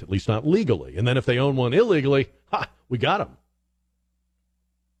can't, at least not legally. And then if they own one illegally, we got them.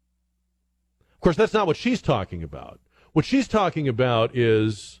 Of course, that's not what she's talking about. What she's talking about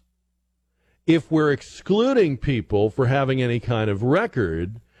is if we're excluding people for having any kind of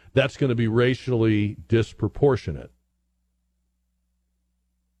record, that's going to be racially disproportionate.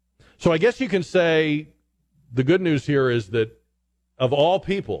 So I guess you can say the good news here is that of all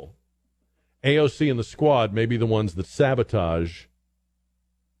people, AOC and the squad may be the ones that sabotage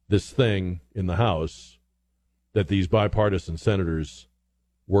this thing in the House that these bipartisan senators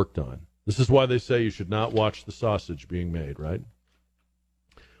worked on. This is why they say you should not watch the sausage being made, right?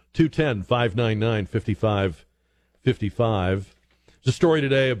 210-599-5555. There's a story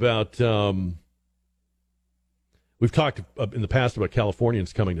today about, we've talked in the past about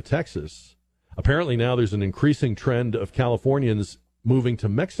Californians coming to Texas. Apparently now there's an increasing trend of Californians moving to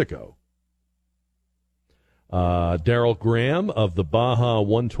Mexico. Daryl Graham of the Baja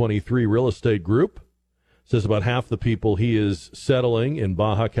 123 Real Estate Group says about half the people he is settling in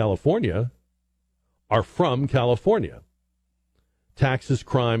Baja California are from California. Taxes,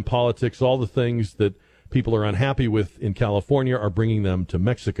 crime, politics, all the things that people are unhappy with in California are bringing them to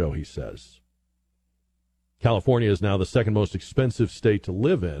Mexico, he says. California is now the second most expensive state to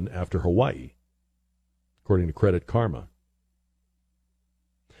live in after Hawaii, according to Credit Karma.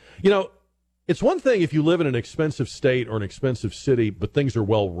 You know, it's one thing if you live in an expensive state or an expensive city, but things are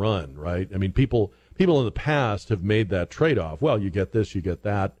well run, right? I mean, people in the past have made that trade-off. Well, you get this, you get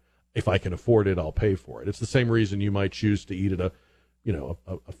that. If I can afford it, I'll pay for it. It's the same reason you might choose to eat at a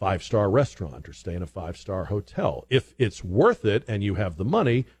 5-star restaurant or stay in a 5-star hotel. If it's worth it and you have the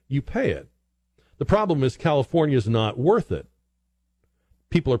money, you pay it. The problem is California is not worth it.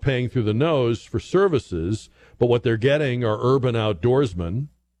 People are paying through the nose for services, but what they're getting are urban outdoorsmen,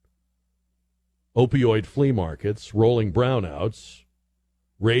 opioid flea markets, rolling brownouts,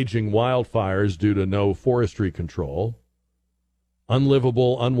 raging wildfires due to no forestry control,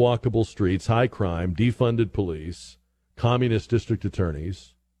 unlivable, unwalkable streets, high crime, defunded police, communist district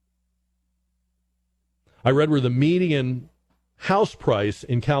attorneys. I read where the median house price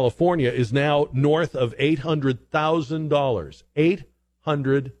in California is now north of $800,000.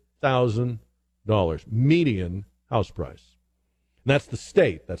 $800,000 median house price. And that's the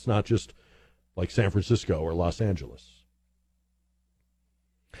state. That's not just like San Francisco or Los Angeles.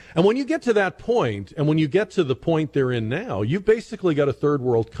 And when you get to that point, and when you get to the point they're in now, you've basically got a third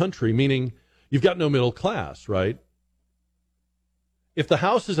world country, meaning you've got no middle class, right? If the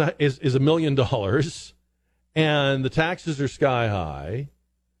house is $1 million and the taxes are sky high,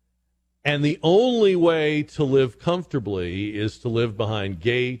 and the only way to live comfortably is to live behind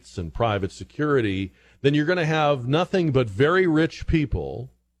gates and private security, then you're going to have nothing but very rich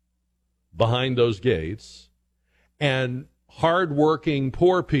people behind those gates and hardworking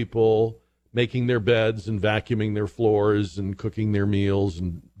poor people making their beds and vacuuming their floors and cooking their meals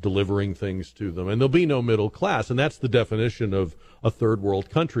and delivering things to them. And there'll be no middle class. And that's the definition of a third world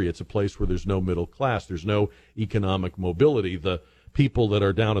country. It's a place where there's no middle class. There's no economic mobility. The people that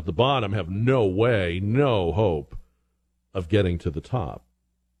are down at the bottom have no way, no hope of getting to the top.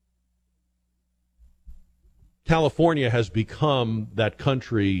 California has become that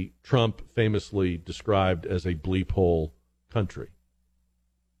country Trump famously described as a bleep hole country.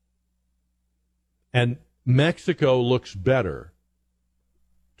 And Mexico looks better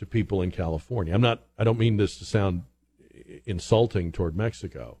to people in California. I don't mean this to sound insulting toward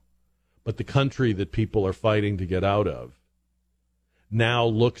Mexico, but the country that people are fighting to get out of now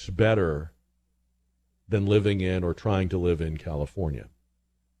looks better than living in or trying to live in California.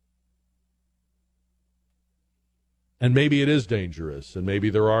 And maybe it is dangerous, and maybe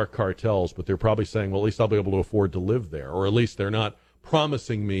there are cartels, but they're probably saying, well, at least I'll be able to afford to live there, or at least they're not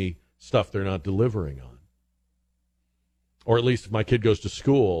promising me stuff they're not delivering on. Or at least if my kid goes to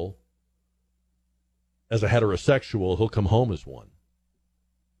school as a heterosexual, he'll come home as one.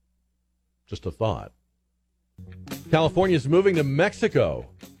 Just a thought. California's moving to Mexico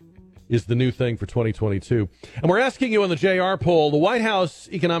is the new thing for 2022. And we're asking you on the JR poll, the White House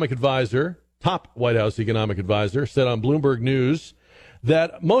economic advisor, top White House economic advisor, said on Bloomberg News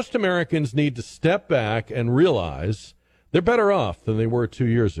that most Americans need to step back and realize they're better off than they were 2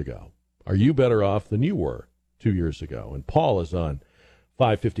 years ago. Are you better off than you were 2 years ago? And Paul is on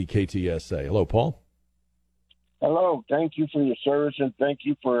 550 KTSA. Hello, Paul. Hello. Thank you for your service, and thank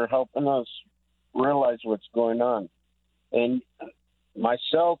you for helping us realize what's going on. And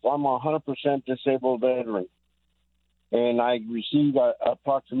myself, I'm a 100% disabled veteran, and I receive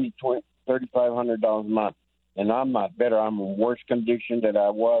approximately $3,500 a month. And I'm not better. I'm in worse condition than I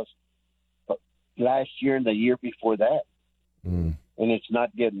was last year and the year before that. And it's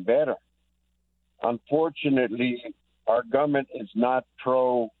not getting better. Unfortunately, our government is not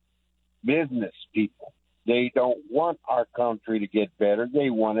pro-business people. They don't want our country to get better.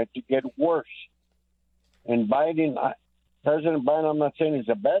 They want it to get worse. And President Biden, I'm not saying he's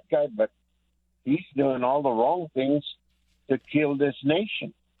a bad guy, but he's doing all the wrong things to kill this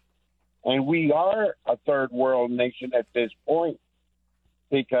nation. And we are a third world nation at this point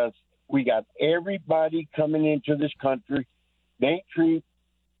because we got everybody coming into this country. They treat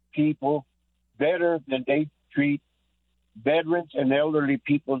people better than they treat veterans and elderly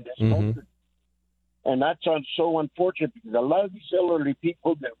people in this country. And that's so unfortunate because a lot of these elderly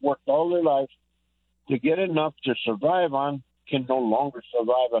people that worked all their lives to get enough to survive on can no longer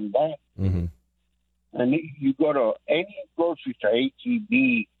survive on that. And you go to any grocery store,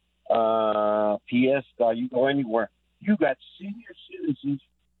 H-E-B, Fiesta, you go anywhere, you got senior citizens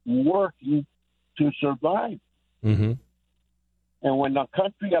working to survive. And when the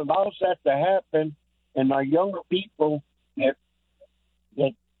country allows that to happen, and our younger people, that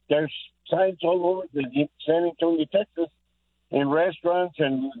there's signs all over San Antonio, Texas, in restaurants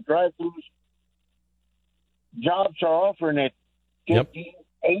and drive-thrus, jobs are offering at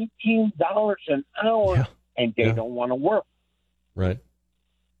 $18 an hour, and they don't want to work. Right.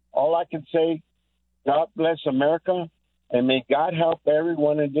 All I can say, God bless America, And may God help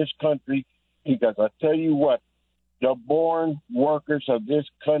everyone in this country, because I tell you what, the born workers of this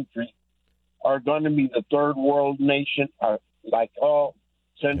country are going to be the third world nation, like all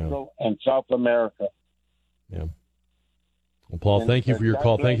Central and South America. Yeah. Well, Paul, thank you for your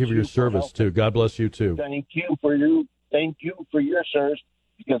call. Thank you for your service too. God bless you too. Thank you for your service,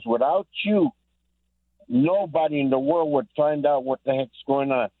 because without you, nobody in the world would find out what the heck's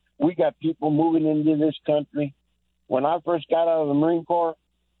going on. We got people moving into this country. When I first got out of the Marine Corps,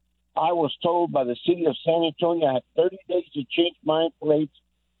 I was told by the city of San Antonio I had 30 days to change my plates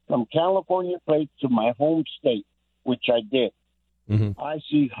from California plates to my home state, which I did. Mm-hmm. I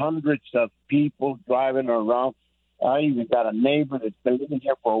see hundreds of people driving around. I even got a neighbor that's been living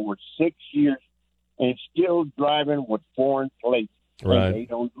here for over 6 years and still driving with foreign plates. Right. And they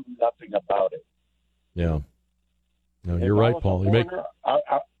don't do nothing about it. Yeah. No, you're right, Paul.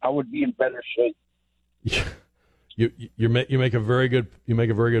 I would be in better shape. You make a very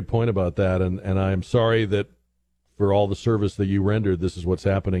good point about that, and I'm sorry that for all the service that you rendered, this is what's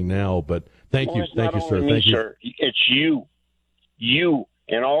happening now. But thank you, sir. Thank you, sir. It's you,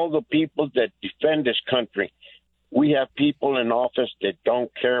 and all the people that defend this country. We have people in office that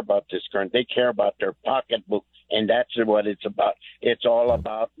don't care about this country. They care about their pocketbook, and that's what it's about. It's all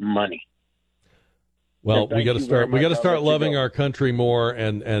about money. Well, we got to start loving our country more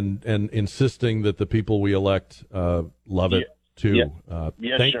and insisting that the people we elect love it too.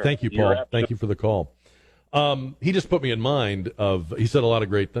 Thank you, Paul. Thank you for the call. He just put me in mind of. He said a lot of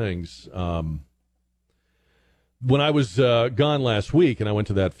great things. When I was gone last week and I went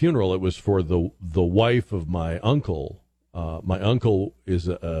to that funeral, it was for the wife of my uncle. My uncle is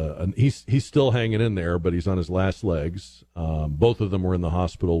he's still hanging in there, but he's on his last legs. Both of them were in the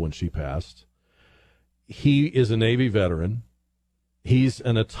hospital when she passed. He is a Navy veteran. He's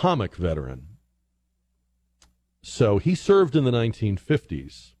an atomic veteran. So he served in the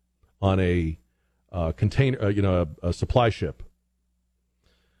 1950s on a container, a supply ship.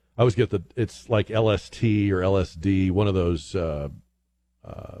 I always get it's like LST or LSD, one of those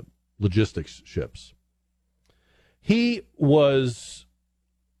logistics ships. He was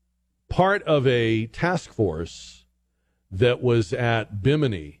part of a task force that was at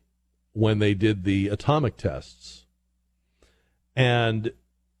Bimini when they did the atomic tests. And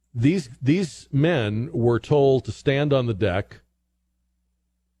these men were told to stand on the deck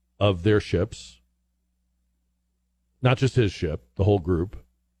of their ships, not just his ship, the whole group.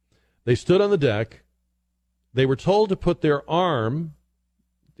 They stood on the deck. They were told to put their arm,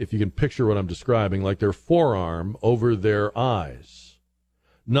 if you can picture what I'm describing, like their forearm over their eyes.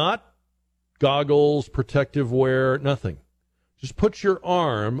 Not goggles, protective wear, nothing. Just put your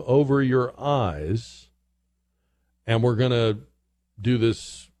arm over your eyes, and we're going to do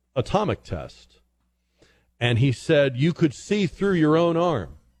this atomic test. And he said you could see through your own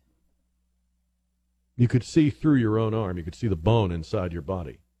arm. You could see through your own arm. You could see the bone inside your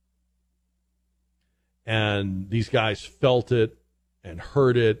body. And these guys felt it and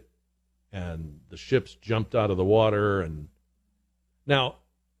heard it, and the ships jumped out of the water. And now,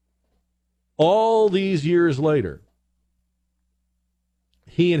 all these years later,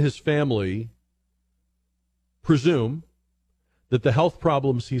 he and his family presume that the health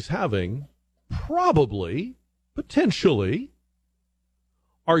problems he's having probably, potentially,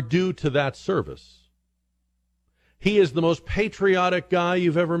 are due to that service. He is the most patriotic guy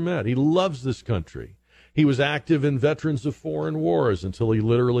you've ever met. He loves this country. He was active in Veterans of Foreign Wars until he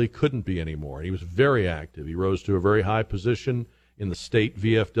literally couldn't be anymore. He was very active. He rose to a very high position in the state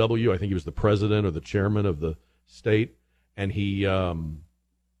VFW. I think he was the president or the chairman of the state. And he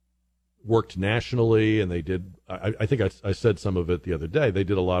worked nationally, and they did, I think I said some of it the other day, they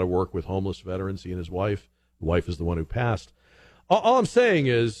did a lot of work with homeless veterans, he and his wife. The wife is the one who passed. All I'm saying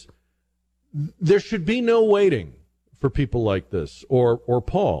is there should be no waiting for people like this or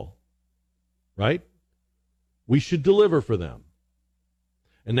Paul, right? We should deliver for them.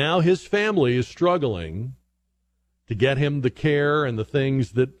 And now his family is struggling to get him the care and the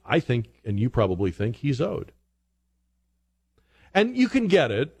things that I think, and you probably think, he's owed. And you can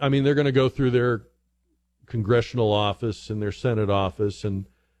get it. I mean, they're going to go through their congressional office and their Senate office, and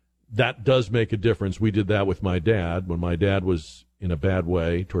that does make a difference. We did that with my dad. When my dad was in a bad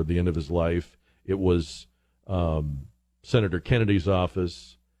way toward the end of his life, it was Senator Kennedy's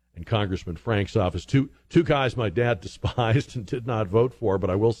office and Congressman Frank's office, two guys my dad despised and did not vote for, but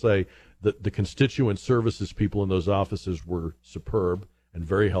I will say that the constituent services people in those offices were superb and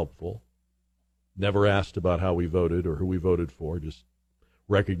very helpful. Never asked about how we voted or who we voted for, just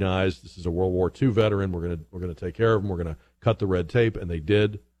recognized this is a World War II veteran, we're going to take care of him, we're going to cut the red tape, and they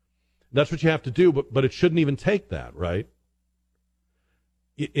did. That's what you have to do, but it shouldn't even take that, right?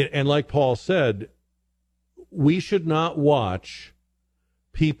 and like Paul said, we should not watch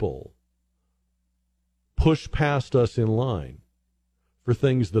people push past us in line for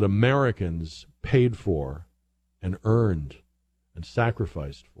things that Americans paid for and earned and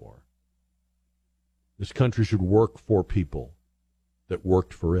sacrificed for. This country should work for people that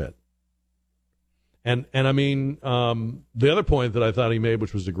worked for it. And I mean, the other point that I thought he made,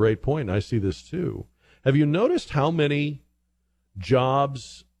 which was a great point, and I see this too. Have you noticed how many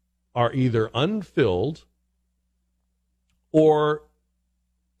jobs are either unfilled or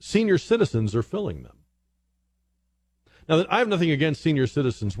senior citizens are filling them? Now, I have nothing against senior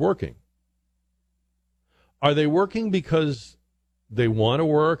citizens working. Are they working because they want to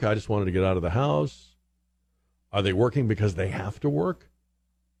work? I just wanted to get out of the house. Are they working because they have to work?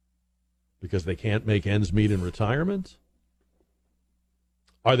 Because they can't make ends meet in retirement?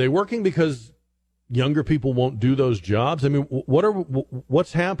 Are they working because younger people won't do those jobs? I mean,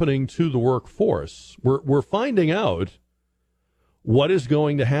 what's happening to the workforce? We're finding out what is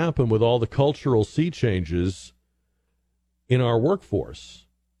going to happen with all the cultural sea changes in our workforce.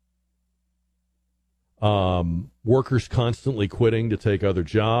 Workers constantly quitting to take other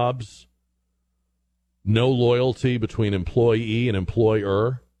jobs. No loyalty between employee and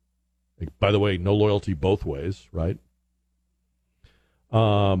employer. By the way, no loyalty both ways, right?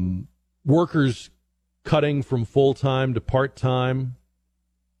 Workers cutting from full-time to part-time.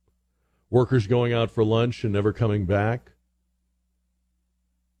 Workers going out for lunch and never coming back.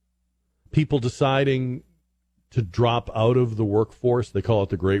 People deciding to drop out of the workforce. They call it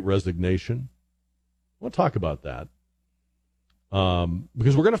the Great Resignation. I want to talk about that.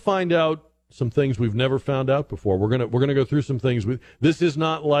 Because we're going to find out some things we've never found out before. We're gonna go through some things. This is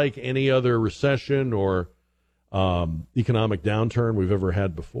not like any other recession or economic downturn we've ever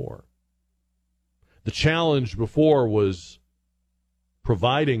had before. The challenge before was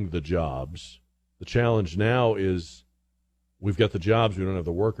providing the jobs. The challenge now is we've got the jobs, we don't have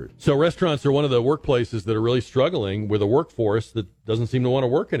the workers. So restaurants are one of the workplaces that are really struggling with a workforce that doesn't seem to want to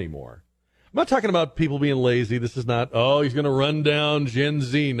work anymore. I'm not talking about people being lazy. This is not, he's going to run down Gen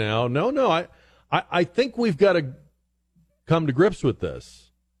Z now. No. I think we've got to come to grips with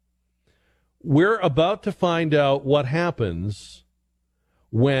this. We're about to find out what happens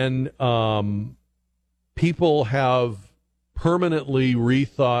when people have permanently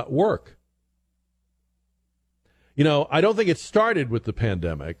rethought work. You know, I don't think it started with the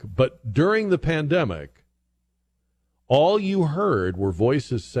pandemic, but during the pandemic, all you heard were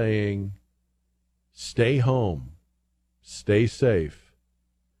voices saying, stay home, stay safe.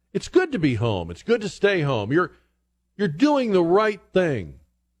 It's good to be home. It's good to stay home. You're doing the right thing.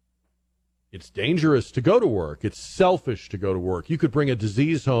 It's dangerous to go to work. It's selfish to go to work. You could bring a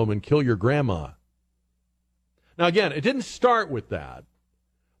disease home and kill your grandma. Now, again, it didn't start with that,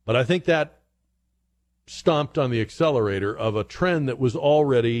 but I think that stomped on the accelerator of a trend that was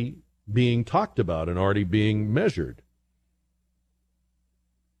already being talked about and already being measured.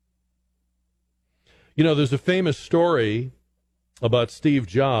 You know, there's a famous story about Steve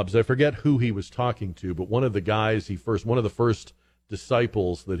Jobs. I forget who he was talking to, but one of the guys one of the first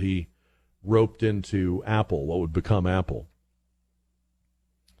disciples that he roped into Apple, what would become Apple.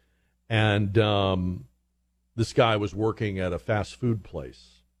 And this guy was working at a fast food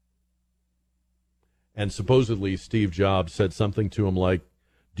place. And supposedly Steve Jobs said something to him like,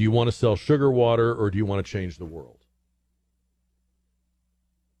 do you want to sell sugar water or do you want to change the world?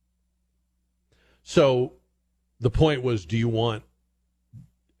 So the point was, do you want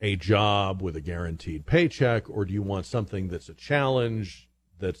a job with a guaranteed paycheck, or do you want something that's a challenge,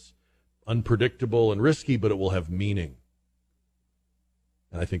 that's unpredictable and risky, but it will have meaning?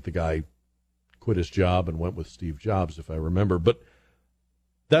 And I think the guy quit his job and went with Steve Jobs, if I remember. But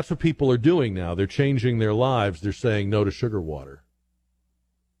that's what people are doing now. They're changing their lives. They're saying no to sugar water.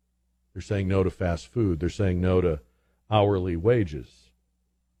 They're saying no to fast food. They're saying no to hourly wages.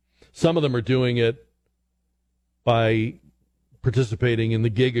 Some of them are doing it by participating in the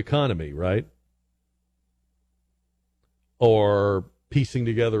gig economy, right? Or piecing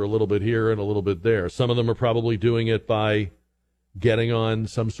together a little bit here and a little bit there. Some of them are probably doing it by getting on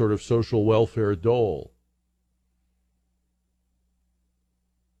some sort of social welfare dole.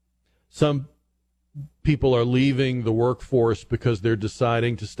 Some people are leaving the workforce because they're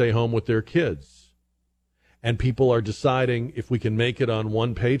deciding to stay home with their kids. And people are deciding, if we can make it on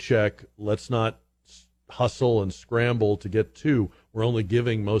one paycheck, let's not hustle and scramble to get two. We're only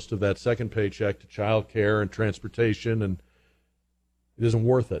giving most of that second paycheck to child care and transportation, and it isn't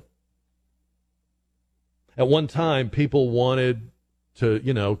worth it. At one time, people wanted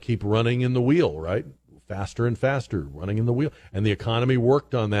to, keep running in the wheel, right? faster and faster, running in the wheel. And the economy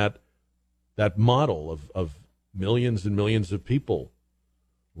worked on that model of millions and millions of people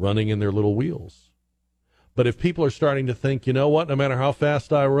running in their little wheels. But if people are starting to think, you know what, no matter how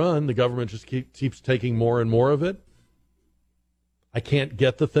fast I run, the government just keeps taking more and more of it. I can't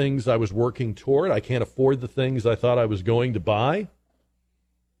get the things I was working toward. I can't afford the things I thought I was going to buy.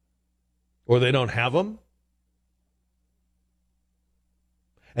 Or they don't have them.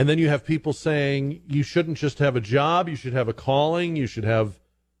 And then you have people saying you shouldn't just have a job, you should have a calling, you should have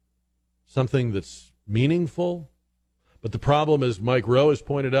something that's meaningful. But the problem, as Mike Rowe has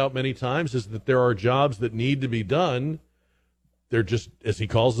pointed out many times, is that there are jobs that need to be done. They're just, as he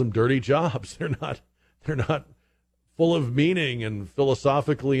calls them, dirty jobs. They're not full of meaning and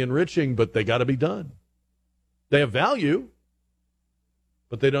philosophically enriching, but they got to be done. They have value,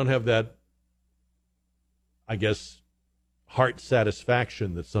 but they don't have that, I guess, heart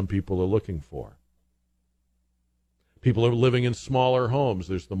satisfaction that some people are looking for. People are living in smaller homes.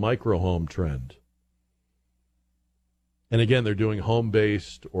 There's the micro home trend. And again, they're doing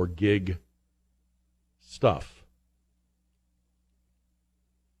home-based or gig stuff.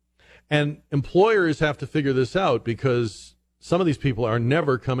 And employers have to figure this out because some of these people are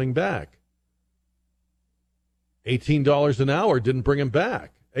never coming back. $18 an hour didn't bring them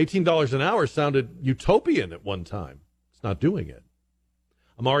back. $18 an hour sounded utopian at one time. It's not doing it.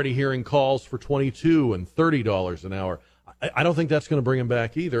 I'm already hearing calls for $22 and $30 an hour. I don't think that's going to bring them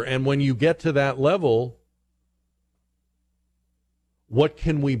back either. And when you get to that level, what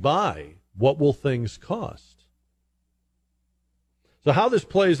can we buy? What will things cost? So how this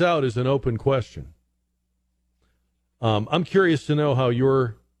plays out is an open question. I'm curious to know how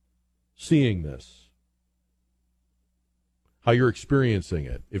you're seeing this, how you're experiencing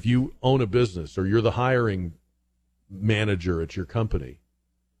it. If you own a business or you're the hiring manager at your company.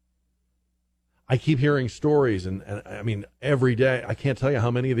 I keep hearing stories, and I mean, every day, I can't tell you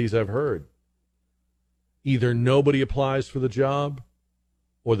how many of these I've heard. Either nobody applies for the job,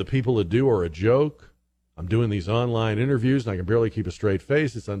 or the people that do are a joke. I'm doing these online interviews, and I can barely keep a straight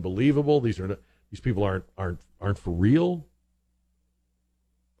face. It's unbelievable. These people aren't for real.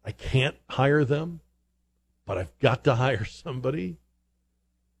 I can't hire them, but I've got to hire somebody.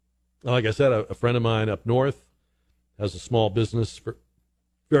 Like I said, a friend of mine up north has a small business,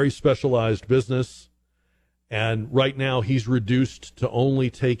 very specialized business, and right now he's reduced to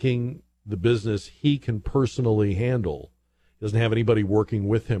only taking the business he can personally handle. He doesn't have anybody working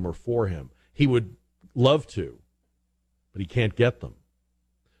with him or for him. He would love to, but he can't get them.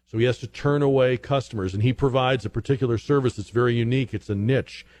 So he has to turn away customers, and he provides a particular service that's very unique. It's a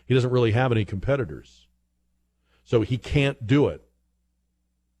niche. He doesn't really have any competitors. So he can't do it,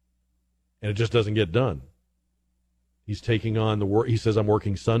 and it just doesn't get done. He's taking on the work. He says, I'm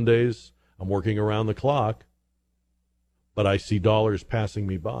working Sundays. I'm working around the clock, but I see dollars passing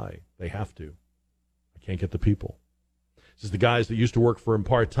me by. They have to. I can't get the people. He says the guys that used to work for him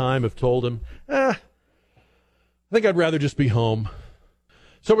part-time have told him, I think I'd rather just be home.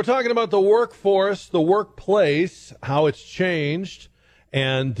 So we're talking about the workforce, the workplace, how it's changed.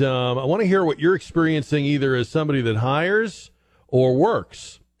 And I want to hear what you're experiencing either as somebody that hires or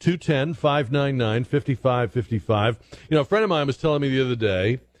works. 210-599-5555. You know, a friend of mine was telling me the other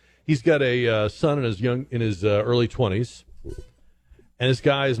day, he's got a son in his early 20s, and this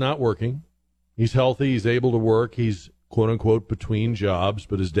guy is not working. He's healthy. He's able to work. He's, quote-unquote, between jobs,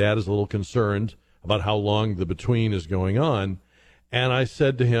 but his dad is a little concerned about how long the between is going on. And I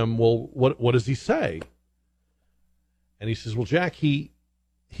said to him, well, what does he say? And he says, well, Jack, he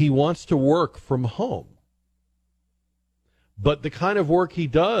wants to work from home. But the kind of work he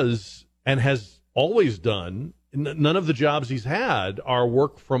does and has always done, none of the jobs he's had are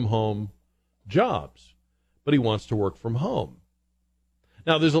work-from-home jobs. But he wants to work from home.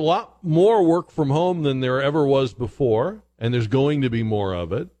 Now, there's a lot more work from home than there ever was before, and there's going to be more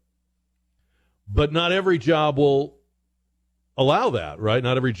of it. But not every job will allow that, right?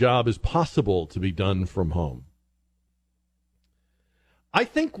 Not every job is possible to be done from home. I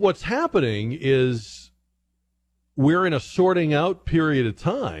think what's happening is we're in a sorting out period of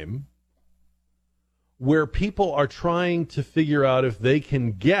time where people are trying to figure out if they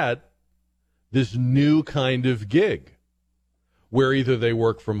can get this new kind of gig where either they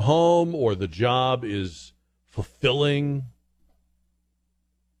work from home or the job is fulfilling.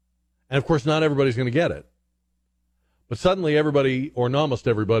 And, of course, not everybody's going to get it. But suddenly everybody, or almost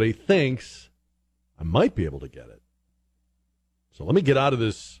everybody, thinks, I might be able to get it. So let me get out of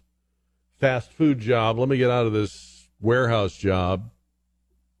this fast food job. Let me get out of this warehouse job.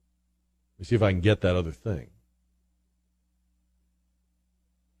 Let me see if I can get that other thing.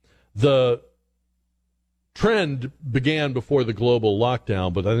 The trend began before the global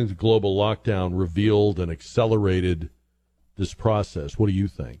lockdown, but I think the global lockdown revealed and accelerated this process. What do you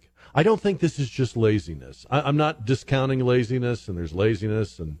think? I don't think this is just laziness. I'm not discounting laziness, and there's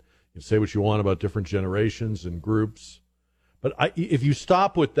laziness, and you can say what you want about different generations and groups. But if you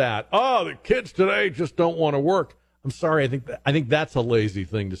stop with that, the kids today just don't want to work. I'm sorry. I think that's a lazy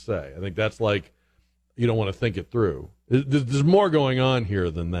thing to say. I think that's like you don't want to think it through. There's more going on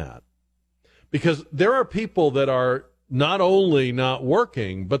here than that. Because there are people that are not only not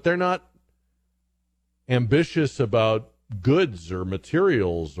working, but they're not ambitious about goods or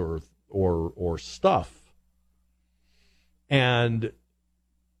materials or stuff. And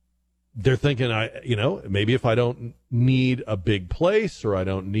they're thinking, maybe if I don't need a big place or I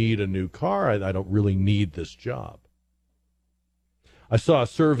don't need a new car, I don't really need this job. I saw a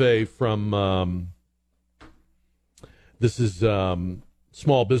survey from, this is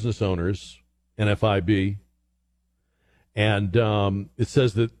Small Business Owners, NFIB, and it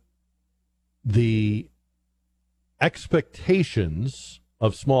says that the expectations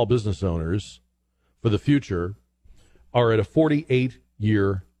of small business owners for the future are at a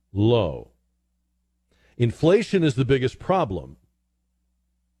 48-year low. Inflation is the biggest problem.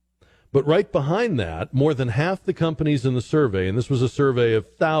 But right behind that, more than half the companies in the survey, and this was a survey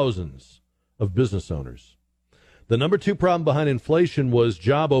of thousands of business owners, the number 2 problem behind inflation was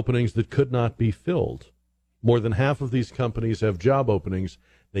job openings that could not be filled. More than half of these companies have job openings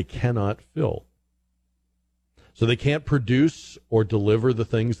they cannot fill. So they can't produce or deliver the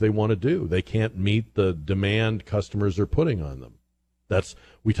things they want to do. They can't meet the demand customers are putting on them.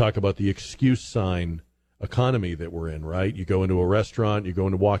 We talk about the excuse sign economy that we're in, right? You go into a restaurant,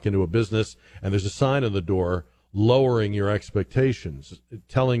 walk into a business, and there's a sign on the door lowering your expectations,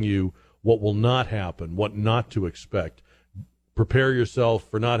 telling you what will not happen, what not to expect. Prepare yourself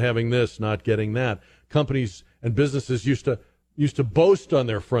for not having this, not getting that. Companies and businesses used to boast on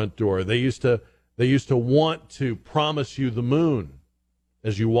their front door. They used to want to promise you the moon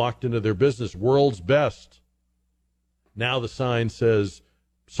as you walked into their business, world's best. Now the sign says,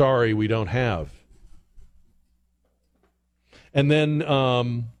 sorry, we don't have. And then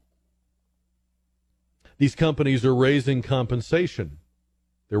these companies are raising compensation.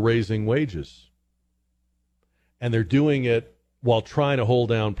 They're raising wages. And they're doing it while trying to hold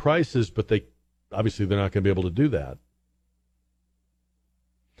down prices, but they're not going to be able to do that.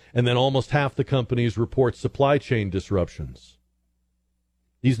 And then almost half the companies report supply chain disruptions.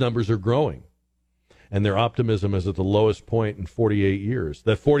 These numbers are growing. And their optimism is at the lowest point in 48 years.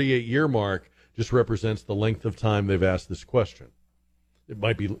 That 48-year mark just represents the length of time they've asked this question. It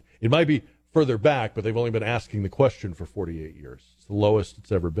might be further back, but they've only been asking the question for 48 years. It's the lowest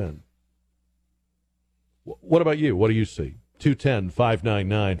it's ever been. What about you? What do you see?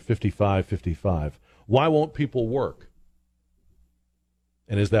 210-599-5555. Why won't people work?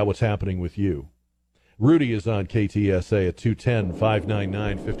 And is that what's happening with you? Rudy is on KTSA at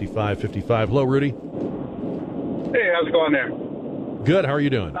 210-599-5555. Hello, Rudy. Hey, how's it going there? Good. How are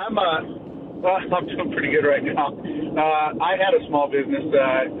you doing? I'm doing pretty good right now. I had a small business.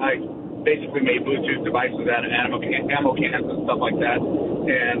 I basically made Bluetooth devices out of ammo cans and stuff like that.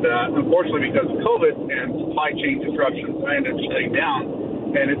 And unfortunately, because of COVID and supply chain disruptions, I ended up shutting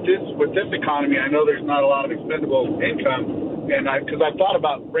down. And with this economy, I know there's not a lot of expendable income. And because I've thought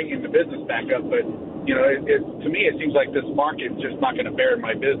about bringing the business back up, but to me, it seems like this market's just not going to bear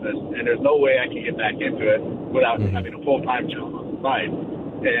my business, and there's no way I can get back into it without having a full-time job on the side.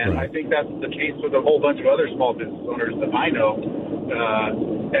 And I think that's the case with a whole bunch of other small business owners that I know.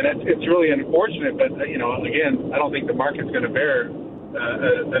 And it's really unfortunate, but, again, I don't think the market's going to bear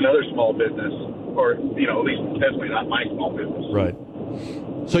another small business, or, at least definitely not my small business. Right.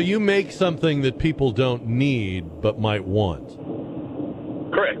 So you make something that people don't need but might want.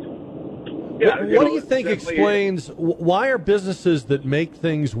 Correct. Yeah, what do you think explains why are businesses that make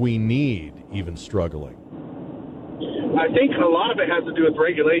things we need even struggling? I think a lot of it has to do with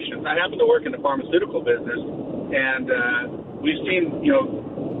regulations. I happen to work in the pharmaceutical business, and we've seen,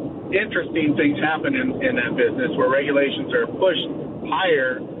 interesting things happen in that business where regulations are pushed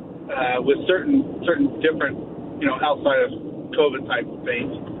higher with certain different, outside of COVID type of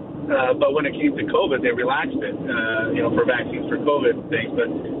things. But when it came to COVID, they relaxed it, for vaccines for COVID things.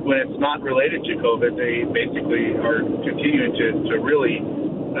 But when it's not related to COVID, they basically are continuing to really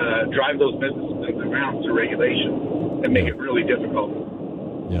drive those businesses around through regulation and make it really difficult.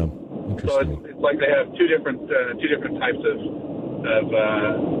 Yeah, interesting. So it's like they have two different types of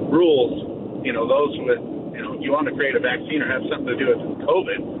rules. Those with you want to create a vaccine or have something to do with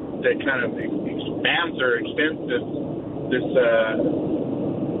COVID that kind of expands or extends this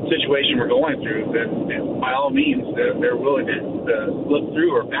situation we're going through, then by all means, they're willing to look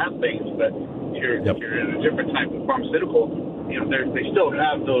through or pass things. But if you're in a different type of pharmaceutical, they still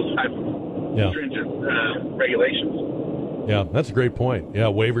have those type of stringent regulations. Yeah, that's a great point. Yeah,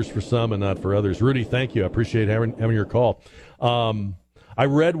 waivers for some and not for others. Rudy, thank you. I appreciate having your call. I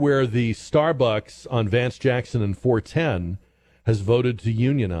read where the Starbucks on Vance Jackson and 410 has voted to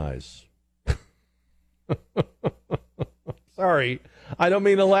unionize. Sorry, I don't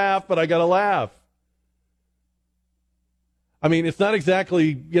mean to laugh, but I got to laugh. I mean, it's not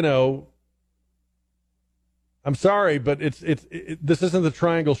exactly, I'm sorry, but this isn't the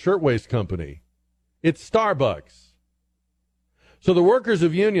Triangle Shirtwaist Company. It's Starbucks. So the workers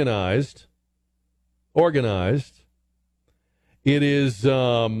have organized. It is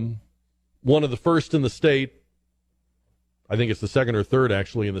one of the first in the state. I think it's the second or third,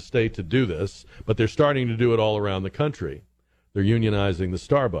 actually, in the state to do this, but they're starting to do it all around the country. They're unionizing the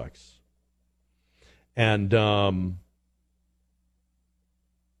Starbucks. And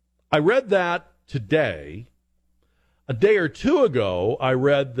I read that today. A day or two ago, I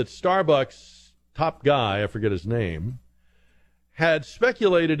read that Starbucks top guy, I forget his name, had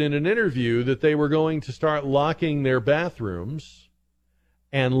speculated in an interview that they were going to start locking their bathrooms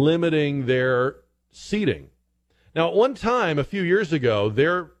and limiting their seating. Now, at one time, a few years ago,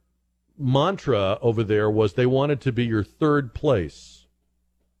 their mantra over there was they wanted to be your third place.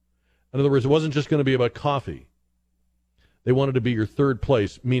 In other words, it wasn't just going to be about coffee. They wanted to be your third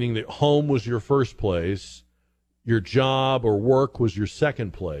place, meaning that home was your first place, your job or work was your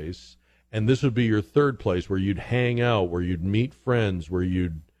second place, and this would be your third place where you'd hang out, where you'd meet friends, where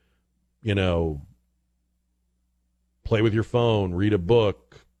you'd, play with your phone, read a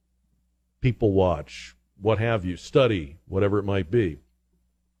book, people watch, what have you, study, whatever it might be.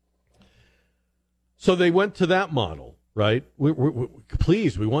 So they went to that model, right?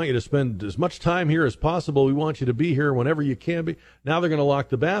 Please, we want you to spend as much time here as possible. We want you to be here whenever you can be. Now they're going to lock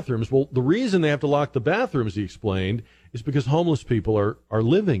the bathrooms. Well, the reason they have to lock the bathrooms, he explained, is because homeless people are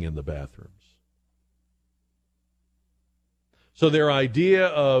living in the bathrooms. So their idea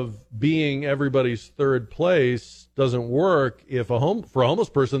of being everybody's third place doesn't work if for a homeless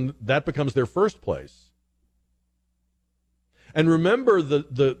person, that becomes their first place. And remember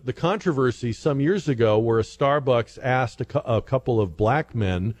the controversy some years ago where a Starbucks asked a couple of black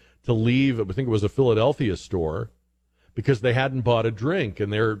men to leave, I think it was a Philadelphia store, because they hadn't bought a drink.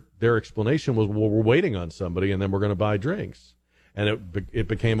 And their explanation was, well, we're waiting on somebody and then we're going to buy drinks. And it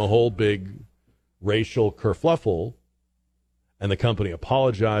became a whole big racial kerfluffle. And the company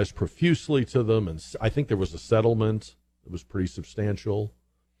apologized profusely to them. And I think there was a settlement that was pretty substantial.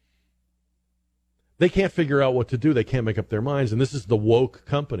 They can't figure out what to do. They can't make up their minds. And this is the woke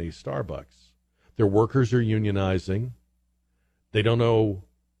company, Starbucks. Their workers are unionizing. They don't know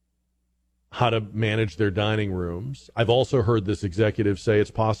how to manage their dining rooms. I've also heard this executive say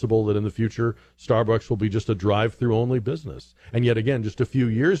it's possible that in the future, Starbucks will be just a drive-through only business. And yet again, just a few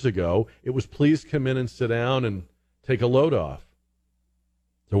years ago, it was please come in and sit down and take a load off.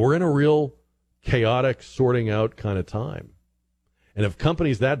 So we're in a real chaotic, sorting out kind of time. And if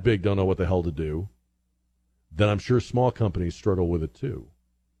companies that big don't know what the hell to do, then I'm sure small companies struggle with it too.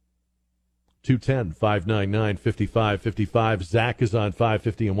 210-599-5555. Zach is on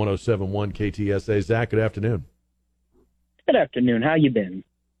 550 and 107.1 KTSA. Zach, good afternoon. Good afternoon. How you been?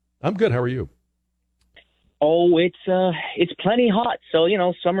 I'm good. How are you? Oh, it's plenty hot. So,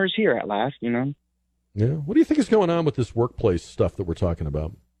 summer's here at last, Yeah. What do you think is going on with this workplace stuff that we're talking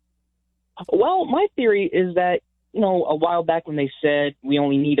about? Well, my theory is that, a while back when they said we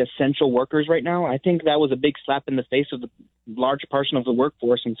only need essential workers right now, I think that was a big slap in the face of the large portion of the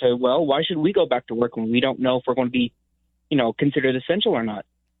workforce and said, well, why should we go back to work when we don't know if we're going to be, considered essential or not?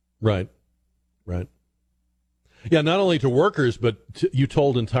 Right. Yeah, not only to workers, but you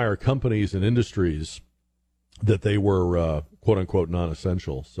told entire companies and industries that they were, quote unquote,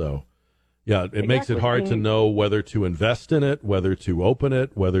 non-essential. So, yeah, it makes it hard to know whether to invest in it, whether to open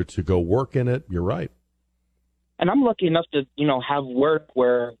it, whether to go work in it. You're right. And I'm lucky enough to, have work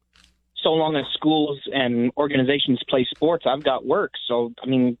where so long as schools and organizations play sports, I've got work. So,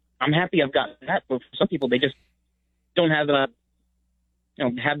 I'm happy I've got that. But for some people, they just don't have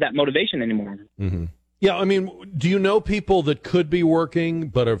have that motivation anymore. Mm-hmm. Yeah, do you know people that could be working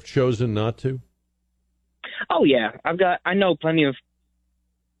but have chosen not to? Oh, yeah. I know plenty of,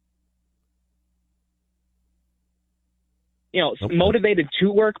 motivated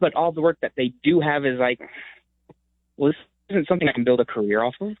to work, but all the work that they do have is like, well, this isn't something I can build a career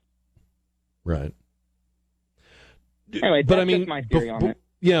off of. Right. Anyway, that's just my theory on it.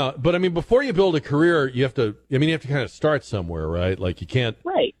 Yeah, but before you build a career, you have to kind of start somewhere, right? Like you can't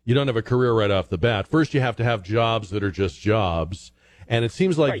You don't have a career right off the bat. First, you have to have jobs that are just jobs. And it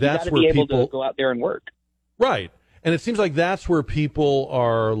seems like that's where people people to go out there and work. Right. And it seems like that's where people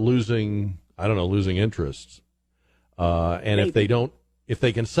are losing interests. And Maybe. if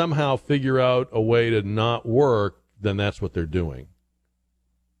they can somehow figure out a way to not work, then that's what they're doing.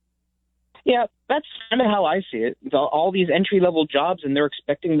 Yeah, that's kind of how I see it. All these entry-level jobs, and they're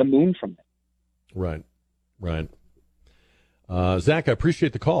expecting the moon from it. Right. Zach, I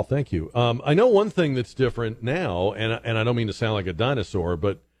appreciate the call. Thank you. I know one thing that's different now, and I don't mean to sound like a dinosaur,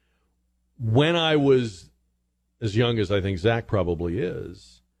 but when I was as young as I think Zach probably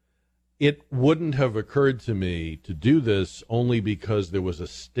is, it wouldn't have occurred to me to do this only because there was a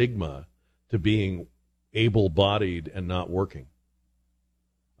stigma to being able-bodied and not working.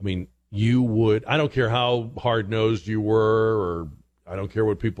 I mean, I don't care how hard-nosed you were, or I don't care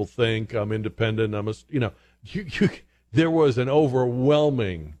what people think, I'm independent, there was an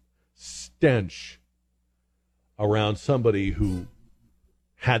overwhelming stench around somebody who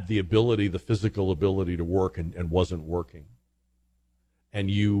had the physical ability to work and wasn't working.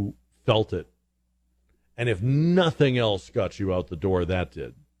 And you felt it. And if nothing else got you out the door, that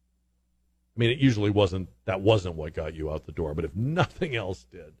did. I mean, it usually wasn't what got you out the door, but if nothing else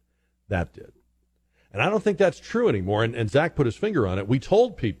did, that did. And I don't think that's true anymore. And Zach put his finger on it. We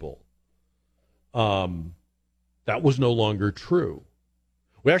told people that was no longer true.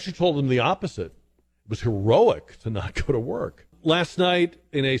 We actually told them the opposite. It was heroic to not go to work. Last night,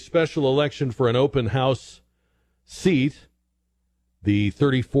 in a special election for an open house seat, the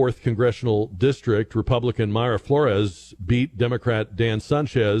 34th Congressional District, Republican Mayra Flores beat Democrat Dan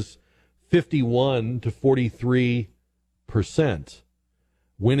Sanchez 51 to 43%,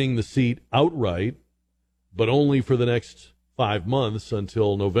 winning the seat outright, but only for the next 5 months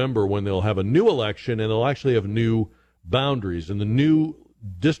until November, when they'll have a new election and they'll actually have new boundaries. And the new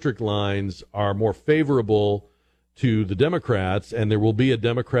district lines are more favorable to the Democrats, and there will be a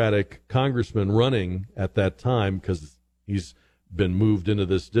Democratic congressman running at that time because he's been moved into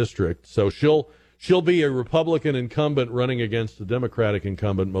this district. So she'll be a Republican incumbent running against a Democratic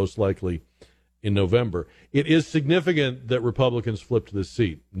incumbent, most likely in November. It is significant that Republicans flipped this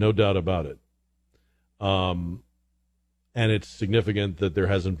seat, no doubt about it. And it's significant that there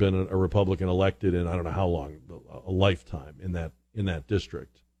hasn't been a Republican elected in I don't know how long, a lifetime in that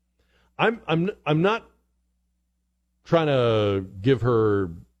district. I'm not trying to give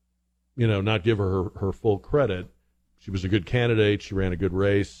her, not give her full credit. She was a good candidate. She ran a good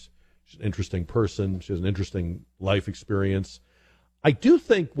race. She's an interesting person. She has an interesting life experience. I do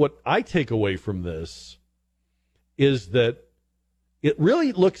think what I take away from this is that it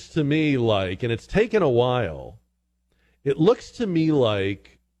really looks to me like, and it's taken a while, it looks to me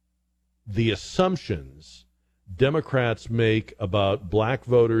like the assumptions Democrats make about black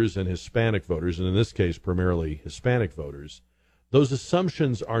voters and Hispanic voters, and in this case primarily Hispanic voters, those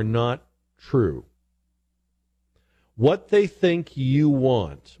assumptions are not true. What they think you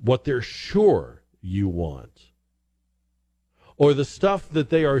want, what they're sure you want, or the stuff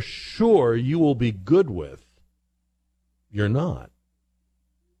that they are sure you will be good with, you're not.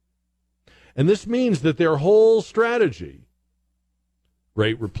 And this means that their whole strategy,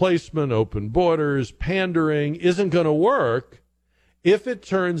 great replacement, open borders, pandering, isn't going to work if it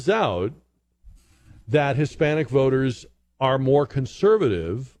turns out that Hispanic voters are more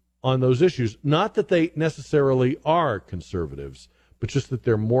conservative on those issues. Not that they necessarily are conservatives, but just that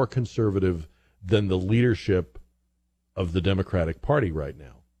they're more conservative than the leadership of the Democratic Party right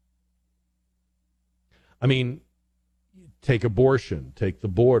now. I mean, take abortion, take the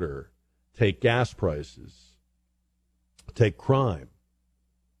border, take gas prices, take crime.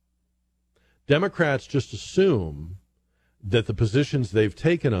 Democrats just assume that the positions they've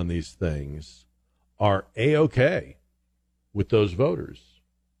taken on these things are A-OK with those voters.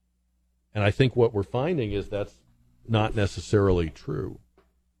 And I think what we're finding is that's not necessarily true.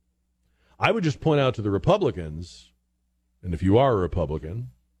 I would just point out to the Republicans, and if you are a Republican,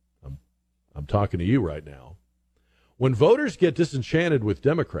 I'm talking to you right now, when voters get disenchanted with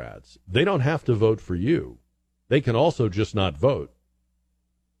Democrats, they don't have to vote for you. They can also just not vote.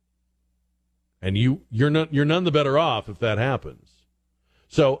 And you're none the better off if that happens.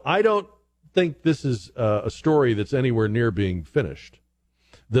 So I don't think this is a story that's anywhere near being finished.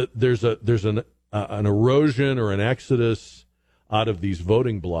 There's an erosion or an exodus out of these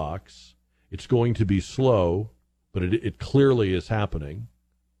voting blocks. It's going to be slow, but it clearly is happening.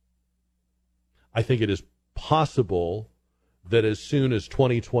 I think it is possible that as soon as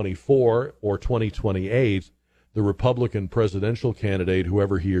 2024 or 2028, the Republican presidential candidate,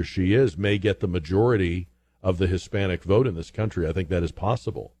 whoever he or she is, may get the majority of the Hispanic vote in this country. I think that is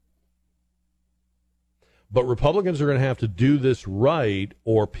possible. But Republicans are going to have to do this right,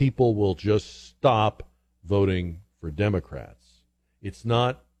 or people will just stop voting for Democrats. It's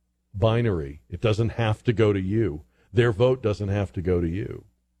not binary. It doesn't have to go to you. Their vote doesn't have to go to you.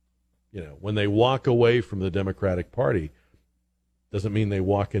 You know, when they walk away from the Democratic Party, doesn't mean they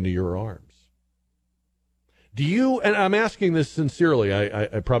walk into your arms. Do you, and I'm asking this sincerely,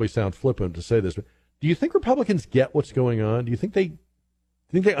 I probably sound flippant to say this, but do you think Republicans get what's going on? Do you think they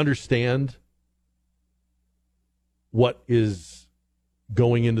understand what is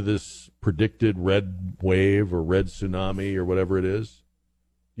going into this predicted red wave or red tsunami or whatever it is?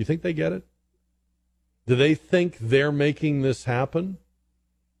 Do you think they get it? Do they think they're making this happen?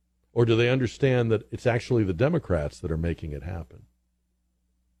 Or do they understand that it's actually the Democrats that are making it happen?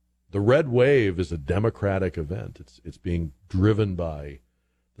 The red wave is a Democratic event. It's being driven by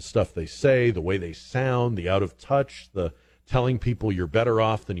the stuff they say, the way they sound, the out of touch, the telling people you're better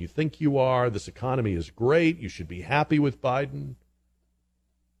off than you think you are. This economy is great. You should be happy with Biden.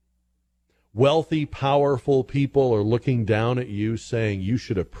 Wealthy, powerful people are looking down at you saying you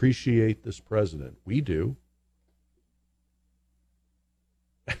should appreciate this president. We do.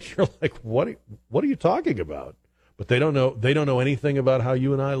 And you're like, what are you talking about? But they don't know anything about how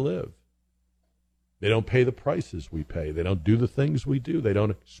you and I live. They don't pay the prices we pay. They don't do the things we do. They don't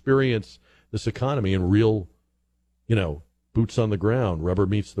experience this economy in real, boots on the ground, rubber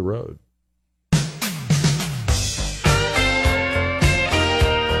meets the road.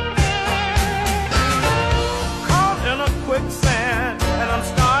 Caught in a quicksand, and I'm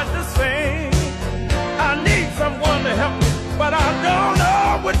starting to sing. I need someone to help me, but I don't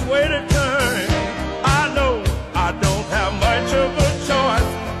know which way to turn. I know I don't have much of a choice.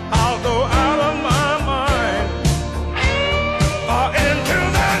 I'll go out of my mind or into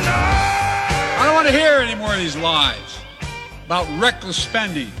the night. I don't want to hear any more of these lies about reckless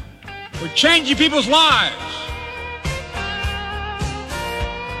spending. We're changing people's lives.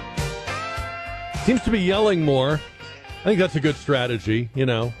 Seems to be yelling more. I think that's a good strategy.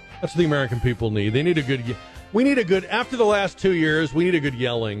 That's what the American people need. They need we need a good, after the last 2 years, we need a good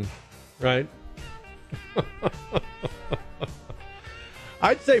yelling, right?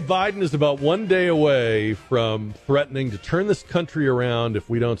 I'd say Biden is about 1 day away from threatening to turn this country around if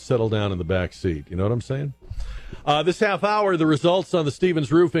we don't settle down in the back seat. You know what I'm saying? This half hour, the results on the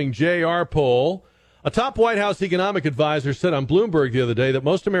Stevens Roofing JR poll. A top White House economic advisor said on Bloomberg the other day that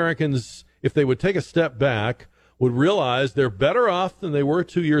most Americans, if they would take a step back, would realize they're better off than they were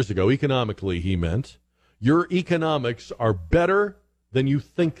 2 years ago. Economically, he meant. Your economics are better than you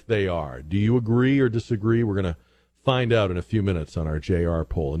think they are. Do you agree or disagree? We're going to find out in a few minutes on our JR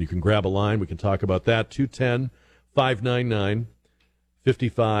poll. And you can grab a line. We can talk about that.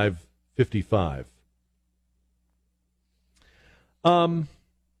 210-599-5555. I've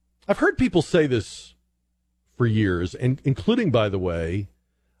heard people say this for years, and including, by the way,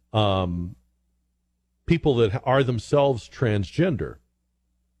 people that are themselves transgender.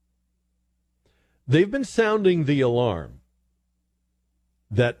 They've been sounding the alarm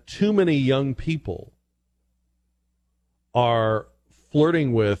that too many young people are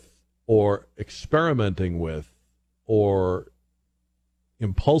flirting with or experimenting with or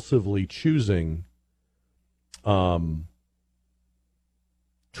impulsively choosing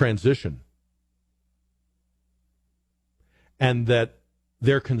transition, and that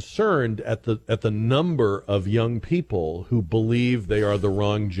they're concerned at the number of young people who believe they are the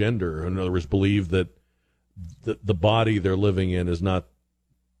wrong gender. In other words, believe that the body they're living in is not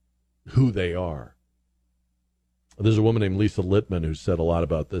who they are. There's a woman named Lisa Littman who said a lot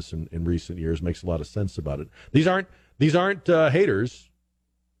about this in recent years. Makes a lot of sense about it. These aren't haters.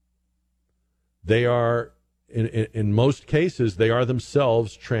 They are, in most cases, they are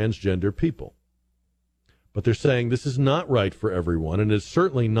themselves transgender people. But they're saying this is not right for everyone, and it's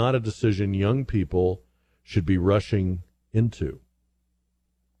certainly not a decision young people should be rushing into.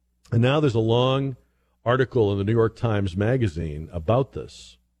 And now there's a long article in the New York Times Magazine about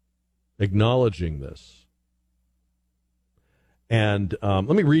this, acknowledging this. And let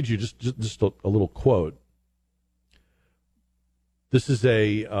me read you just a little quote. This is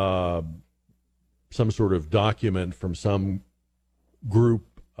some sort of document from some group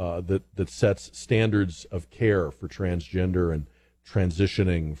that sets standards of care for transgender and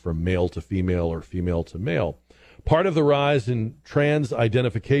transitioning from male to female or female to male. Part of the rise in trans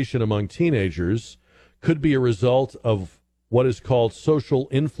identification among teenagers could be a result of what is called social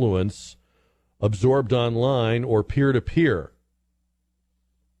influence absorbed online or peer-to-peer.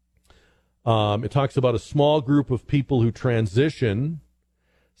 It talks about a small group of people who transition,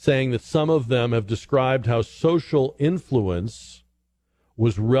 saying that some of them have described how social influence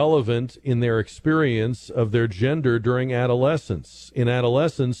was relevant in their experience of their gender during adolescence. In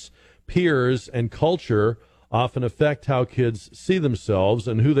adolescence, peers and culture often affect how kids see themselves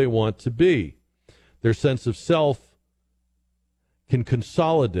and who they want to be. Their sense of self can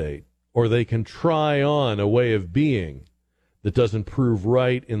consolidate, or they can try on a way of being that doesn't prove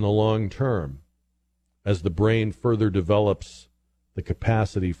right in the long term as the brain further develops the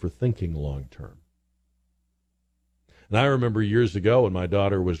capacity for thinking long term. And I remember years ago when my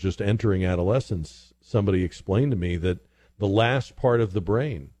daughter was just entering adolescence, somebody explained to me that the last part of the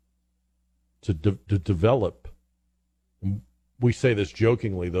brain to develop, we say this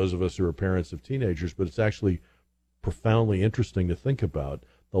jokingly, those of us who are parents of teenagers, but it's actually profoundly interesting to think about.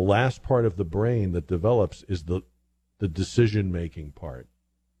 The last part of the brain that develops is the decision-making part.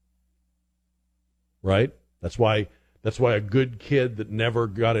 Right? That's why a good kid that never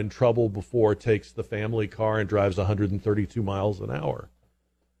got in trouble before takes the family car and drives 132 miles an hour,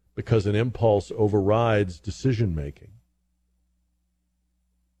 because an impulse overrides decision-making.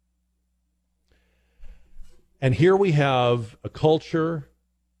 And here we have a culture,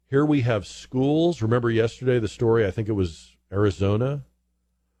 here we have schools. Remember yesterday the story, I think it was Arizona,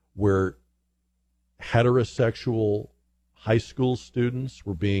 where heterosexual high school students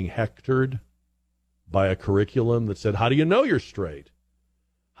were being hectored by a curriculum that said, how do you know you're straight?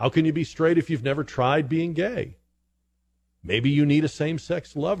 How can you be straight if you've never tried being gay? Maybe you need a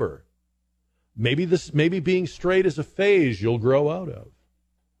same-sex lover. Maybe being straight is a phase you'll grow out of.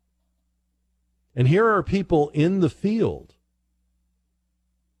 And here are people in the field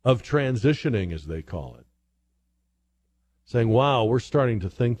of transitioning, as they call it, saying, wow, we're starting to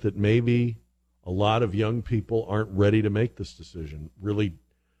think that maybe a lot of young people aren't ready to make this decision, really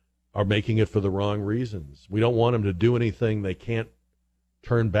are making it for the wrong reasons. We don't want them to do anything they can't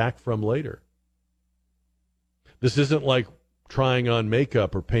turn back from later. This isn't like trying on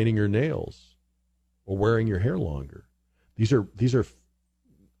makeup or painting your nails or wearing your hair longer. These are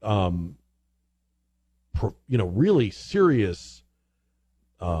really serious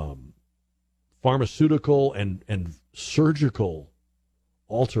pharmaceutical and surgical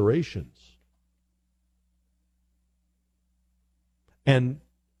alterations. And,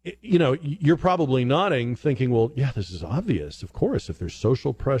 you're probably nodding, thinking, well, yeah, this is obvious. Of course, if there's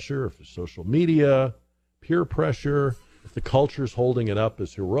social pressure, if there's social media, peer pressure, if the culture's holding it up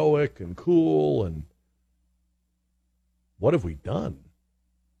as heroic and cool, and what have we done?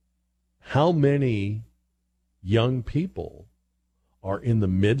 How many young people are in the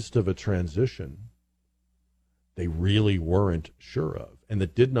midst of a transition they really weren't sure of, and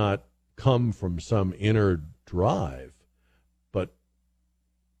that did not come from some inner drive, but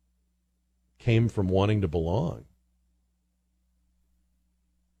came from wanting to belong?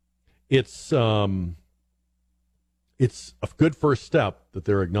 It's a good first step that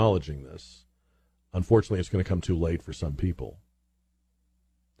they're acknowledging this. Unfortunately, it's going to come too late for some people.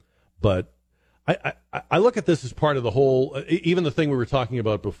 But I look at this as part of the whole, even the thing we were talking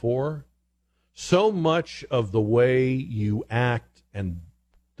about before. So much of the way you act and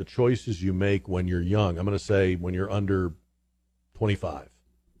the choices you make when you're young, I'm going to say when you're under 25.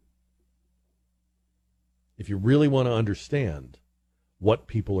 If you really want to understand what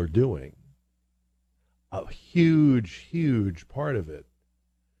people are doing, a huge, huge part of it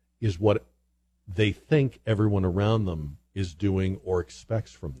is what they think everyone around them is doing or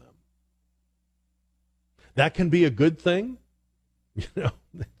expects from them. That can be a good thing.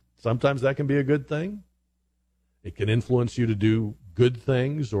 Sometimes that can be a good thing. It can influence you to do good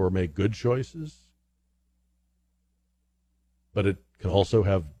things or make good choices. But it can also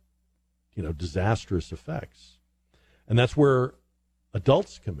have, disastrous effects. And that's where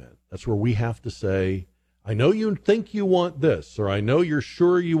adults come in. That's where we have to say, I know you think you want this, or I know you're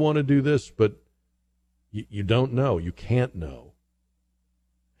sure you want to do this, but you don't know. You can't know.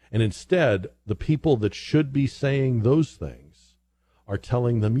 And instead, the people that should be saying those things are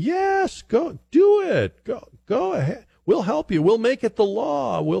telling them, yes, go do it. Go ahead. We'll help you. We'll make it the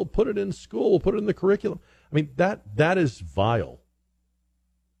law. We'll put it in school. We'll put it in the curriculum. I mean, that is vile.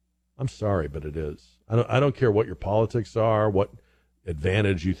 I'm sorry, but it is. I don't care what your politics are, what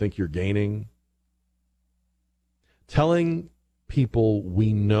advantage you think you're gaining. Telling people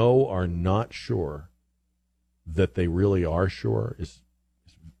we know are not sure that they really are sure is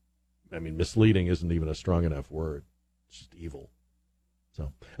misleading isn't even a strong enough word. It's just evil.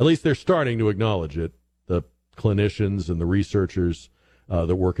 So at least they're starting to acknowledge it, the clinicians and the researchers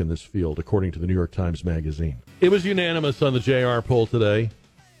that work in this field, according to the New York Times Magazine. It was unanimous on the JR poll today.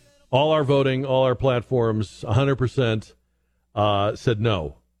 All our voting, all our platforms, 100% said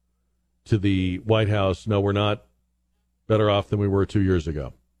no to the White House. No, we're not Better off than we were 2 years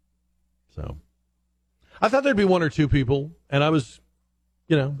ago. So I thought there'd be one or two people, and I was,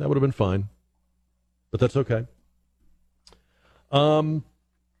 that would have been fine. But that's okay.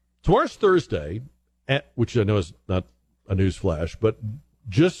 Tomorrow's Thursday, which I know is not a news flash, but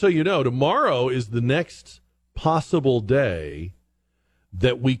just so you know, tomorrow is the next possible day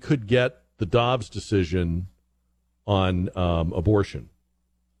that we could get the Dobbs decision on abortion.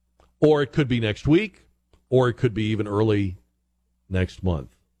 Or it could be next week, or it could be even early next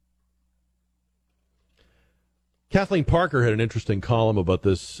month. Kathleen Parker had an interesting column about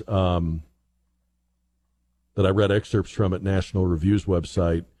this that I read excerpts from at National Review's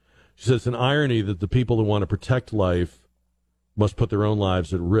website. She says it's an irony that the people who want to protect life must put their own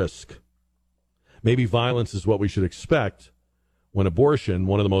lives at risk. Maybe violence is what we should expect when abortion,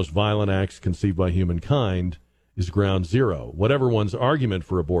 one of the most violent acts conceived by humankind, is ground zero. Whatever one's argument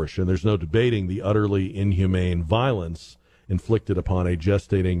for abortion, there's no debating the utterly inhumane violence inflicted upon a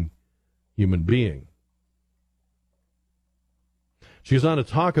gestating human being. She goes on to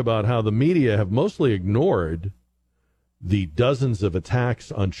talk about how the media have mostly ignored the dozens of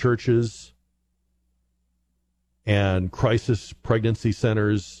attacks on churches and crisis pregnancy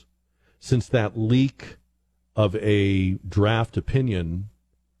centers since that leak of a draft opinion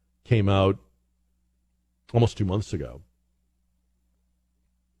came out almost 2 months ago.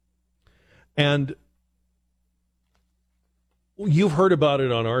 And you've heard about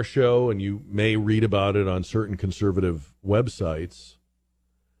it on our show, and you may read about it on certain conservative websites,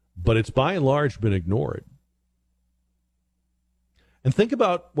 but it's by and large been ignored. And think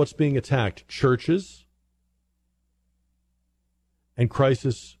about what's being attacked: churches and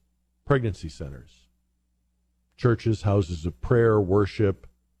crisis pregnancy centers. Churches, houses of prayer, worship,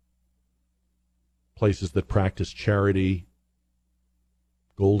 places that practice charity,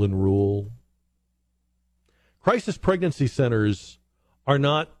 golden rule. Crisis pregnancy centers are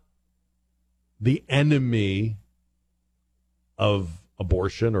not the enemy of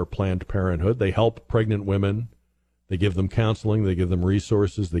abortion or Planned Parenthood. They help pregnant women. They give them counseling. They give them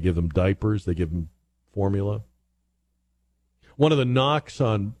resources. They give them diapers. They give them formula. One of the knocks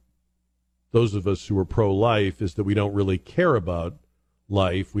on those of us who are pro-life is that we don't really care about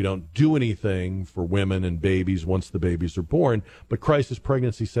life. We don't do anything for women and babies once the babies are born. But crisis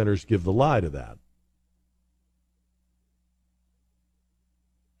pregnancy centers give the lie to that.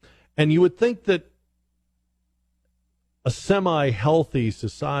 And you would think that a semi-healthy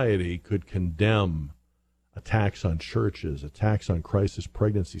society could condemn attacks on churches, attacks on crisis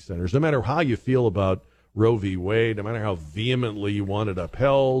pregnancy centers, no matter how you feel about Roe v. Wade, no matter how vehemently you want it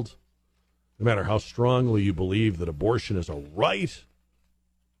upheld, no matter how strongly you believe that abortion is a right.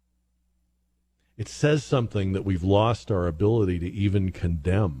 It says something that we've lost our ability to even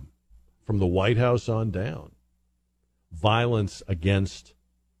condemn, from the White House on down, violence against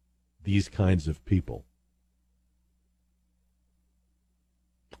these kinds of people.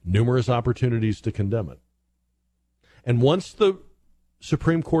 Numerous opportunities to condemn it. And once the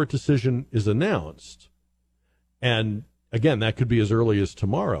Supreme Court decision is announced, and again, that could be as early as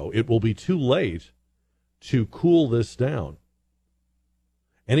tomorrow, it will be too late to cool this down.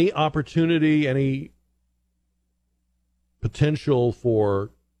 Any opportunity, any potential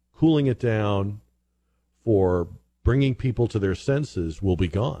for cooling it down, for bringing people to their senses, will be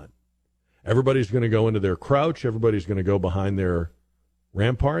gone. Everybody's going to go into their crouch. Everybody's going to go behind their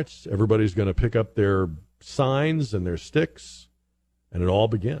ramparts. Everybody's going to pick up their signs and their sticks, and it all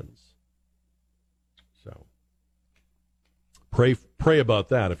begins. So pray about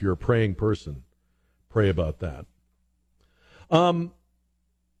that. If you're a praying person, pray about that.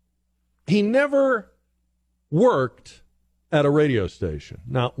 He never worked at a radio station.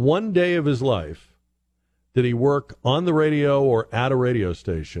 Not one day of his life did he work on the radio or at a radio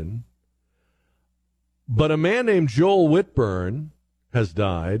station. But a man named Joel Whitburn has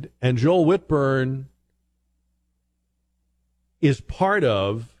died, and Joel Whitburn is part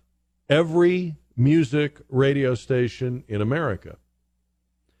of every music radio station in America.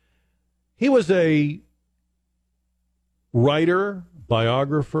 He was a writer,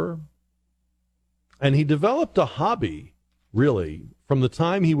 biographer, and he developed a hobby, really, from the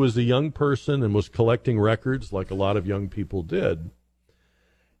time he was a young person and was collecting records like a lot of young people did.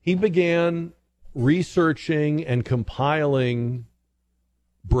 He began researching and compiling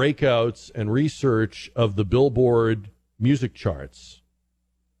breakouts and research of the Billboard music charts,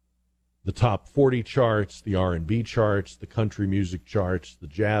 the top 40 charts, the R&B charts, the country music charts, the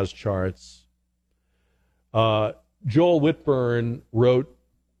jazz charts. Joel Whitburn wrote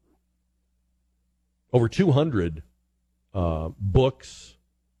over 200 books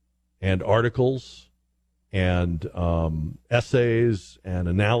and articles and essays and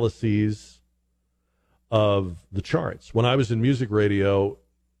analyses of the charts. When I was in music radio,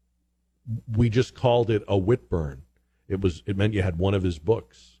 we just called it a Whitburn. It meant you had one of his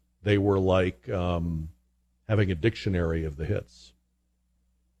books. They were like having a dictionary of the hits.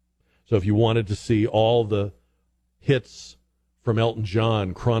 So if you wanted to see all the hits from Elton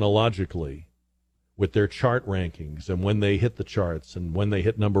John chronologically with their chart rankings and when they hit the charts and when they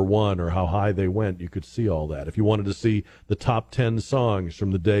hit number one or how high they went, you could see all that. If you wanted to see the top 10 songs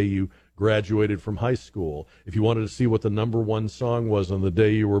from the day you graduated from high school, if you wanted to see what the number one song was on the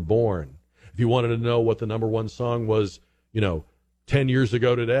day you were born, if you wanted to know what the number one song was, 10 years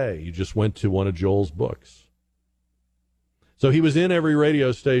ago today, you just went to one of Joel's books. So he was in every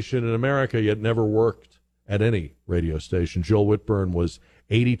radio station in America, yet never worked at any radio station. Joel Whitburn was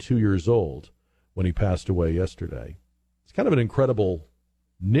 82 years old when he passed away yesterday. It's kind of an incredible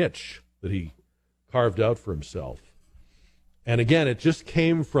niche that he carved out for himself. And again, it just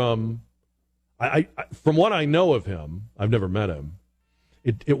came from, from what I know of him, I've never met him,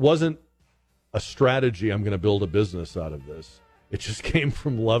 it wasn't a strategy, I'm going to build a business out of this. It just came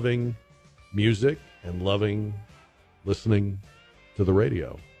from loving music and loving listening to the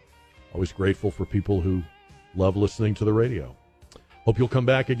radio. Always grateful for people who love listening to the radio. Hope you'll come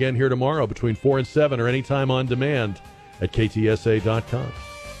back again here tomorrow between 4 and 7 or anytime on demand at ktsa.com.